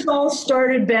 And this all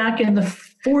started back in the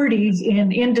 40s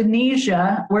in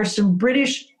Indonesia, where a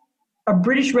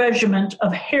British regiment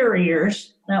of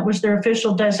Harriers, that was their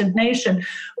official designation,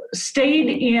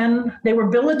 they were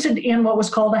billeted in what was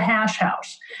called a hash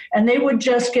house. And they would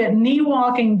just get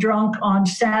knee-walking drunk on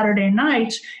Saturday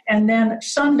nights, and then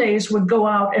Sundays would go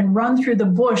out and run through the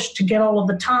bush to get all of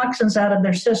the toxins out of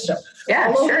their system.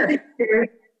 Yeah, sure.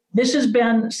 This has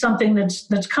been something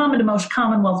that's common to most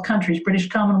Commonwealth countries, British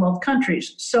Commonwealth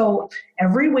countries. So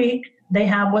every week they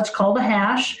have what's called a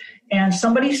hash, and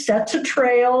somebody sets a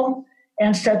trail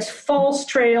and sets false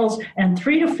trails, and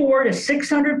 300 to 400 to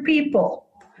 600 people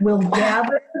will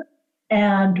gather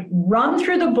and run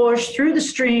through the bush, through the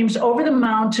streams, over the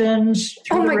mountains,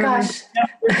 through the rivers,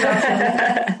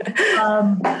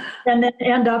 and then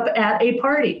end up at a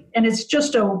party. And it's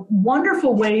just a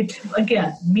wonderful way to,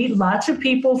 again, meet lots of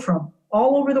people from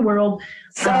all over the world.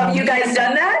 So have you guys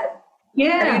done that?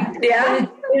 Yeah.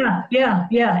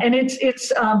 Yeah. And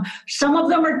it's some of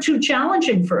them are too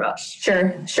challenging for us.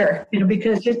 Sure.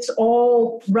 Because it's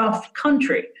all rough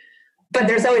country. But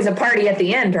there's always a party at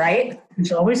the end, right?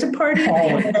 There's always a party at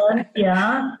the end,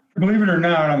 yeah. Believe it or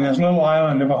not, on this little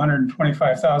island of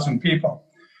 125,000 people,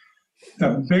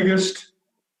 the biggest,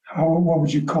 what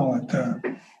would you call it?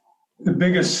 The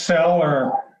biggest cell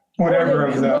or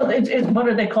whatever what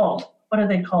are they called? What are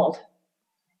they called?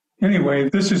 Anyway,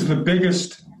 this is the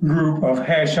biggest group of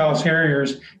Hash House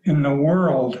Harriers in the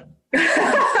world.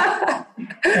 And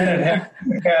it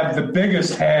had the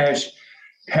biggest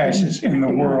hashes in the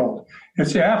world.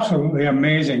 It's absolutely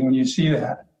amazing when you see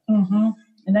that. Mm-hmm.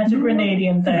 And that's a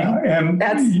Grenadian thing. Yeah,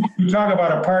 and you talk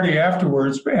about a party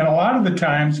afterwards, and a lot of the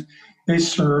times they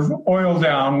serve oil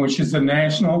down, which is the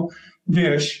national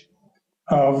dish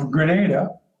of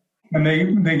Grenada. And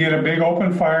they get a big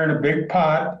open fire in a big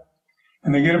pot,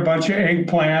 and they get a bunch of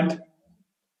eggplant,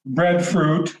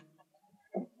 breadfruit,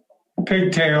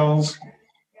 pigtails,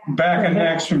 back and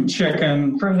necks from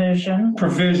chicken.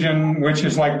 Provision, which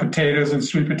is like potatoes and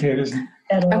sweet potatoes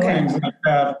and things like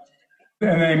that.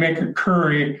 And they make a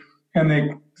curry, and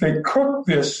they cook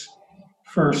this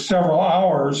for several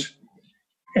hours.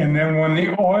 And then when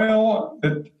the oil...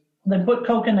 They put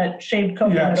shaved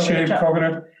coconut. Yeah, shaved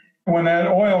coconut. When that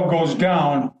oil goes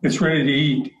down, it's ready to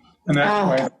eat. And that's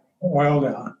why it's oil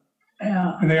down.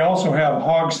 Yeah. And they also have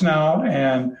hog snout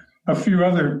and a few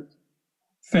other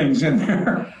things in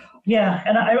there. Yeah,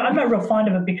 and I'm not real fond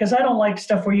of it because I don't like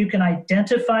stuff where you can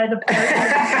identify the part.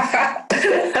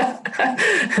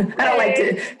 I don't like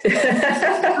to.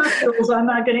 I'm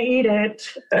not going to eat it.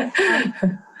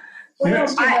 What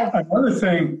else do you have? Another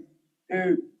thing,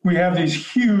 we have these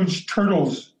huge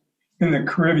turtles in the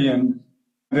Caribbean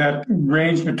that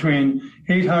range between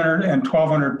 800 and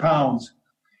 1,200 pounds.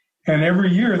 And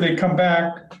every year they come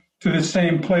back to the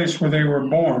same place where they were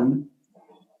born.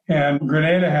 And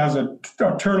Grenada has a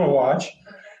turtle watch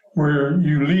where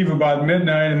you leave about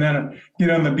midnight and then get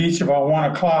on the beach about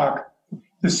 1 o'clock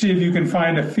to see if you can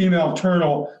find a female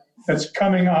turtle that's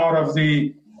coming out of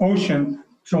the ocean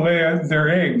to lay their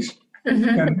eggs.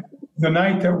 Mm-hmm. And the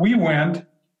night that we went,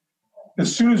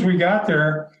 as soon as we got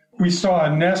there, we saw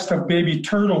a nest of baby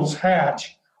turtles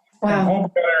hatch. Wow. And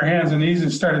Hope got our hands and knees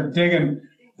and started digging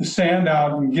the sand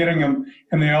out and getting them,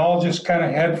 and they all just kind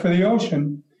of head for the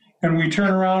ocean. And we turn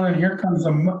around, and here comes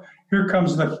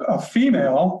a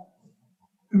female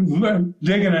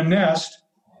digging a nest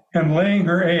and laying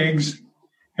her eggs,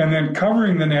 and then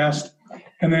covering the nest,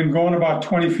 and then going about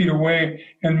 20 feet away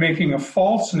and making a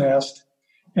false nest.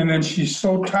 And then she's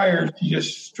so tired, she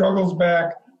just struggles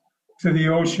back to the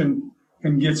ocean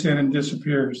and gets in and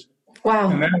disappears. Wow!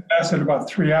 And that lasted about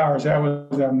 3 hours. That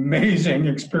was an amazing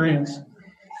experience.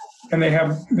 And they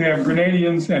have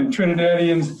Grenadians and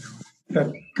Trinidadians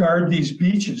that guard these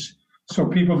beaches so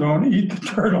people don't eat the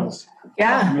turtles.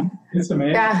 Yeah. I mean, it's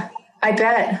amazing. Yeah, I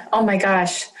bet. Oh my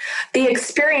gosh. The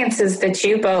experiences that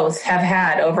you both have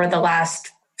had over the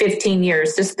last 15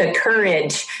 years, just the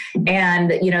courage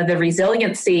and, the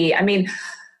resiliency. I mean,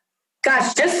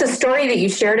 gosh, just the story that you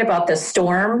shared about the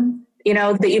storm,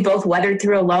 that you both weathered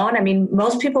through alone. I mean,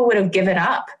 most people would have given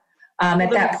up at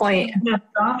that point. You have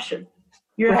an option.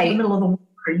 You're right in the middle of the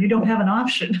water. You don't have an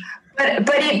option.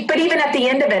 But even at the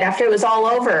end of it, after it was all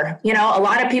over, a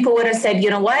lot of people would have said, you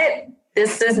know what,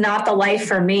 this is not the life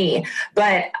for me.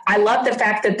 But I love the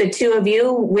fact that the two of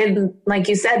you, when, like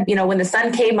you said, when the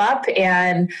sun came up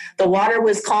and the water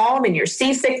was calm and your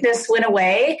seasickness went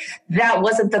away, that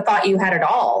wasn't the thought you had at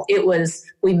all. It was,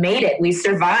 we made it. We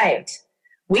survived.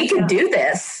 We can do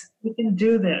this. We can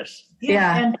do this.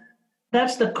 Yeah. And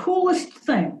that's the coolest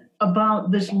thing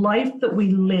about this life that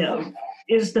we live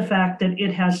is the fact that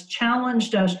it has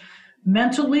challenged us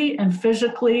mentally and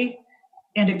physically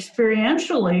and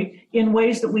experientially in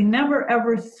ways that we never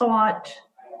ever thought,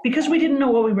 because we didn't know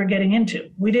what we were getting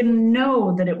into. We didn't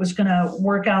know that it was going to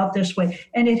work out this way.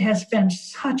 And it has been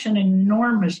such an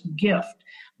enormous gift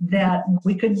that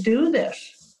we could do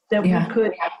this, that we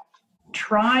could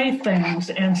try things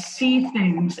and see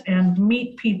things and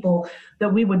meet people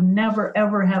that we would never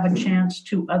ever have a chance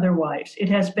to otherwise. It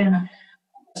has been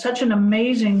such an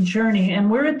amazing journey. And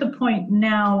we're at the point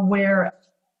now where,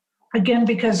 again,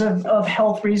 because of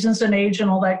health reasons and age and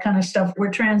all that kind of stuff,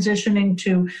 we're transitioning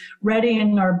to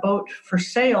readying our boat for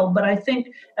sail. But I think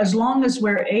as long as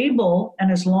we're able, and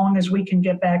as long as we can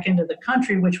get back into the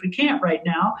country, which we can't right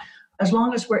now, as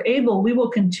long as we're able, we will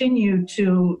continue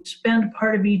to spend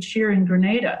part of each year in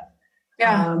Grenada.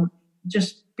 Yeah.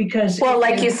 Just because. Well,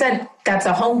 like you said, that's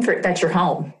that's your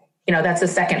home. That's a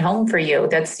second home for you.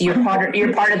 You're part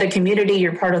of the community.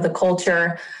 You're part of the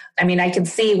culture. I mean, I can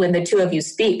see when the two of you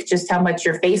speak just how much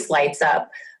your face lights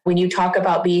up when you talk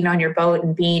about being on your boat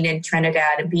and being in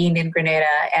Trinidad and being in Grenada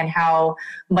and how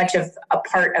much of a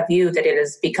part of you that it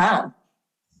has become.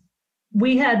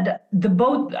 We had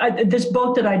this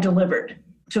boat that I delivered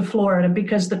to Florida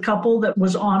because the couple that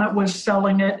was on it was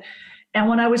selling it. And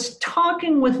when I was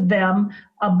talking with them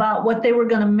about what they were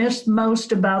going to miss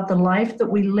most about the life that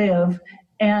we live,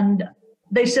 and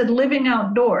they said living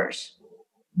outdoors,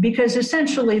 because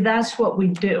essentially that's what we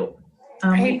do.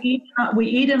 Right. We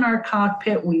eat in our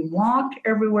cockpit. We walk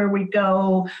everywhere we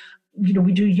go. We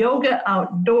do yoga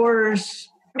outdoors.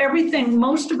 Everything,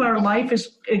 most of our life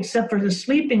is, except for the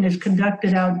sleeping, is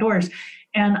conducted outdoors.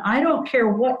 And I don't care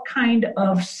what kind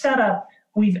of setup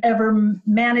we've ever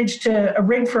managed to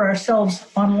rig for ourselves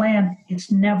on land,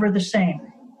 it's never the same.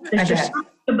 There's just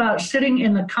something about sitting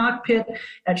in the cockpit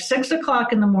at 6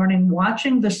 o'clock in the morning,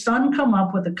 watching the sun come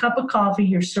up with a cup of coffee.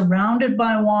 You're surrounded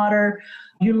by water.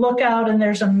 You look out and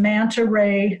there's a manta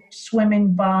ray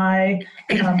swimming by,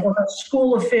 or a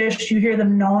school of fish. You hear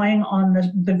them gnawing on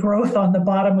the growth on the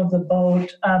bottom of the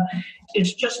boat.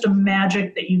 It's just a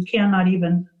magic that you can't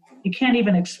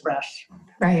even express.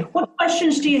 Right. What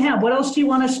questions do you have? What else do you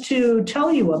want us to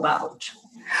tell you about?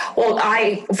 Well,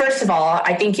 first of all,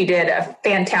 I think you did a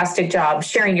fantastic job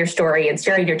sharing your story and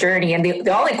sharing your journey. And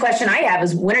the only question I have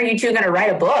is, when are you two going to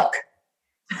write a book?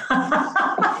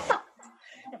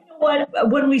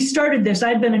 When we started this,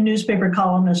 I'd been a newspaper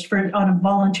columnist on a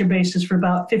volunteer basis for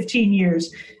about 15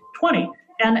 years, 20.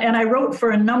 And I wrote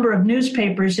for a number of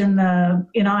newspapers in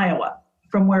Iowa,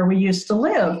 from where we used to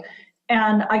live.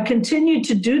 And I continued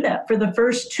to do that for the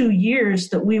first 2 years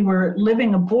that we were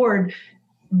living aboard.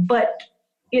 But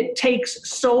it takes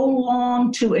so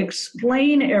long to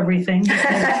explain everything.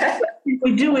 What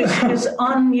we do is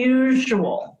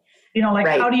unusual. Like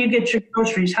right. How do you get your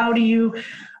groceries? How do you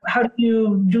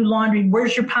do laundry?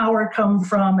 Where's your power come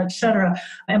from, et cetera?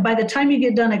 And by the time you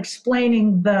get done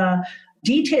explaining the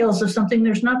details of something,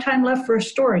 there's not time left for a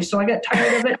story. So I got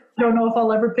tired of it. I don't know if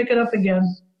I'll ever pick it up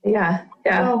again. Yeah.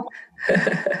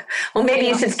 Well, maybe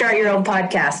you should start your own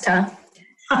podcast, huh?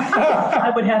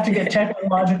 I would have to get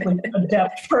technologically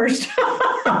adept first.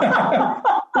 Not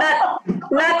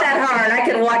that hard. I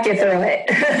can walk you through it.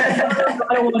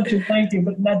 I don't want to, thank you,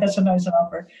 but that's a nice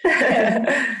offer.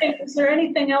 Is there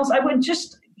anything else? I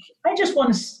just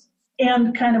want to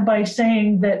end kind of by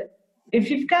saying that if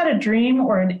you've got a dream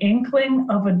or an inkling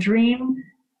of a dream,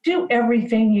 do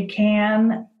everything you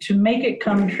can to make it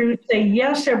come true. Say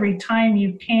yes every time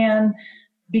you can,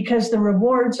 because the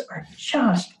rewards are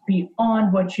just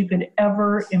beyond what you could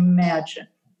ever imagine.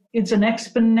 It's an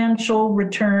exponential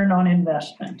return on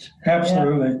investment.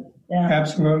 Absolutely. Yeah.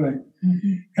 Absolutely.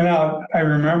 Mm-hmm. And I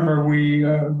remember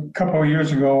a couple of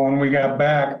years ago when we got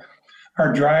back,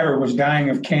 our driver was dying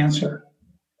of cancer.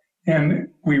 And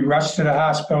we rushed to the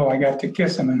hospital. I got to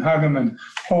kiss him and hug him and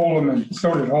hold him, and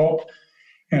so did Hope.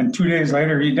 And 2 days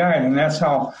later, he died. And that's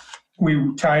how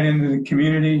we tied into the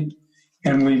community.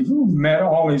 And we met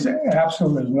all these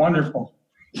absolutely wonderful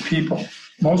people,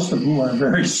 most of whom are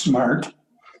very smart.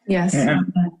 Yes.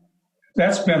 And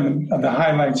that's been the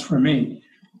highlights for me.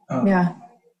 Yeah.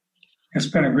 It's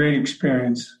been a great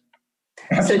experience.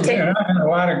 Absolutely. And I've had a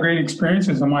lot of great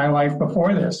experiences in my life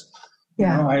before this.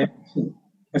 Yeah.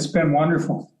 It's been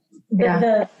wonderful.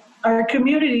 Yeah. Our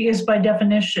community is by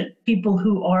definition people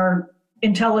who are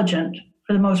intelligent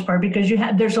for the most part, because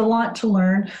there's a lot to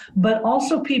learn, but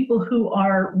also people who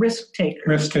are risk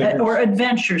takers. Or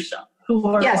adventuresome, who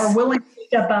are willing to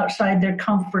step outside their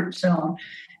comfort zone.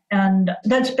 And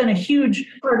that's been a huge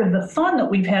part of the fun that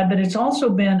we've had, but it's also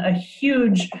been a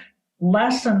huge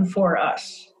lesson for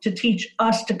us to teach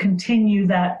us to continue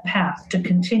that path, to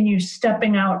continue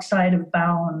stepping outside of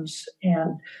bounds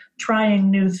and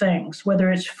trying new things, whether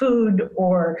it's food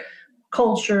or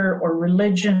culture or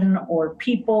religion or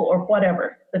people or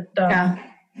whatever.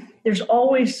 There's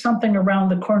always something around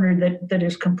the corner that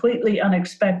is completely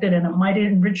unexpected, and it might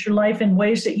enrich your life in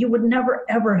ways that you would never,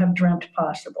 ever have dreamt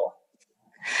possible.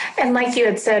 And like you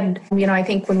had said, I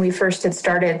think when we first had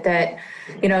started that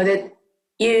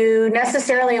you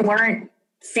necessarily weren't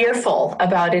fearful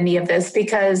about any of this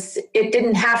because it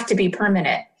didn't have to be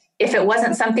permanent. If it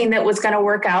wasn't something that was going to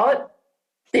work out,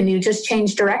 then you just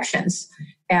change directions.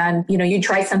 And, you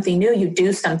try something new, you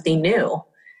do something new.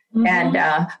 Mm-hmm.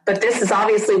 And, but this has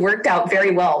obviously worked out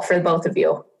very well for both of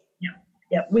you.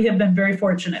 Yeah. We have been very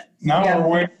fortunate. Now we're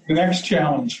waiting for the next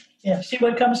challenge. Yeah. See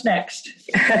what comes next.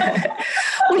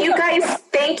 Well, you guys,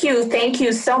 thank you. Thank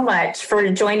you so much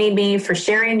for joining me, for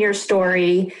sharing your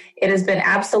story. It has been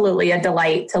absolutely a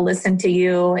delight to listen to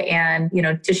you and,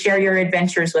 to share your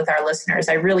adventures with our listeners.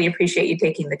 I really appreciate you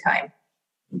taking the time.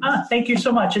 Thank you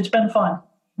so much. It's been fun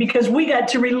because we got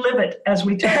to relive it as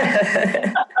we talk.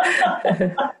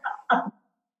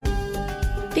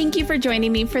 Thank you for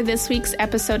joining me for this week's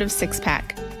episode of Six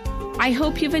Pack. I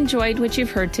hope you've enjoyed what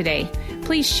you've heard today.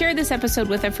 Please share this episode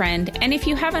with a friend, and if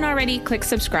you haven't already, click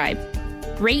subscribe.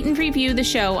 Rate and review the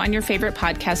show on your favorite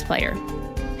podcast player.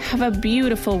 Have a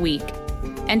beautiful week,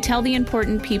 and tell the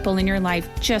important people in your life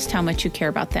just how much you care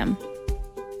about them.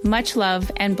 Much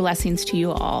love and blessings to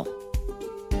you all.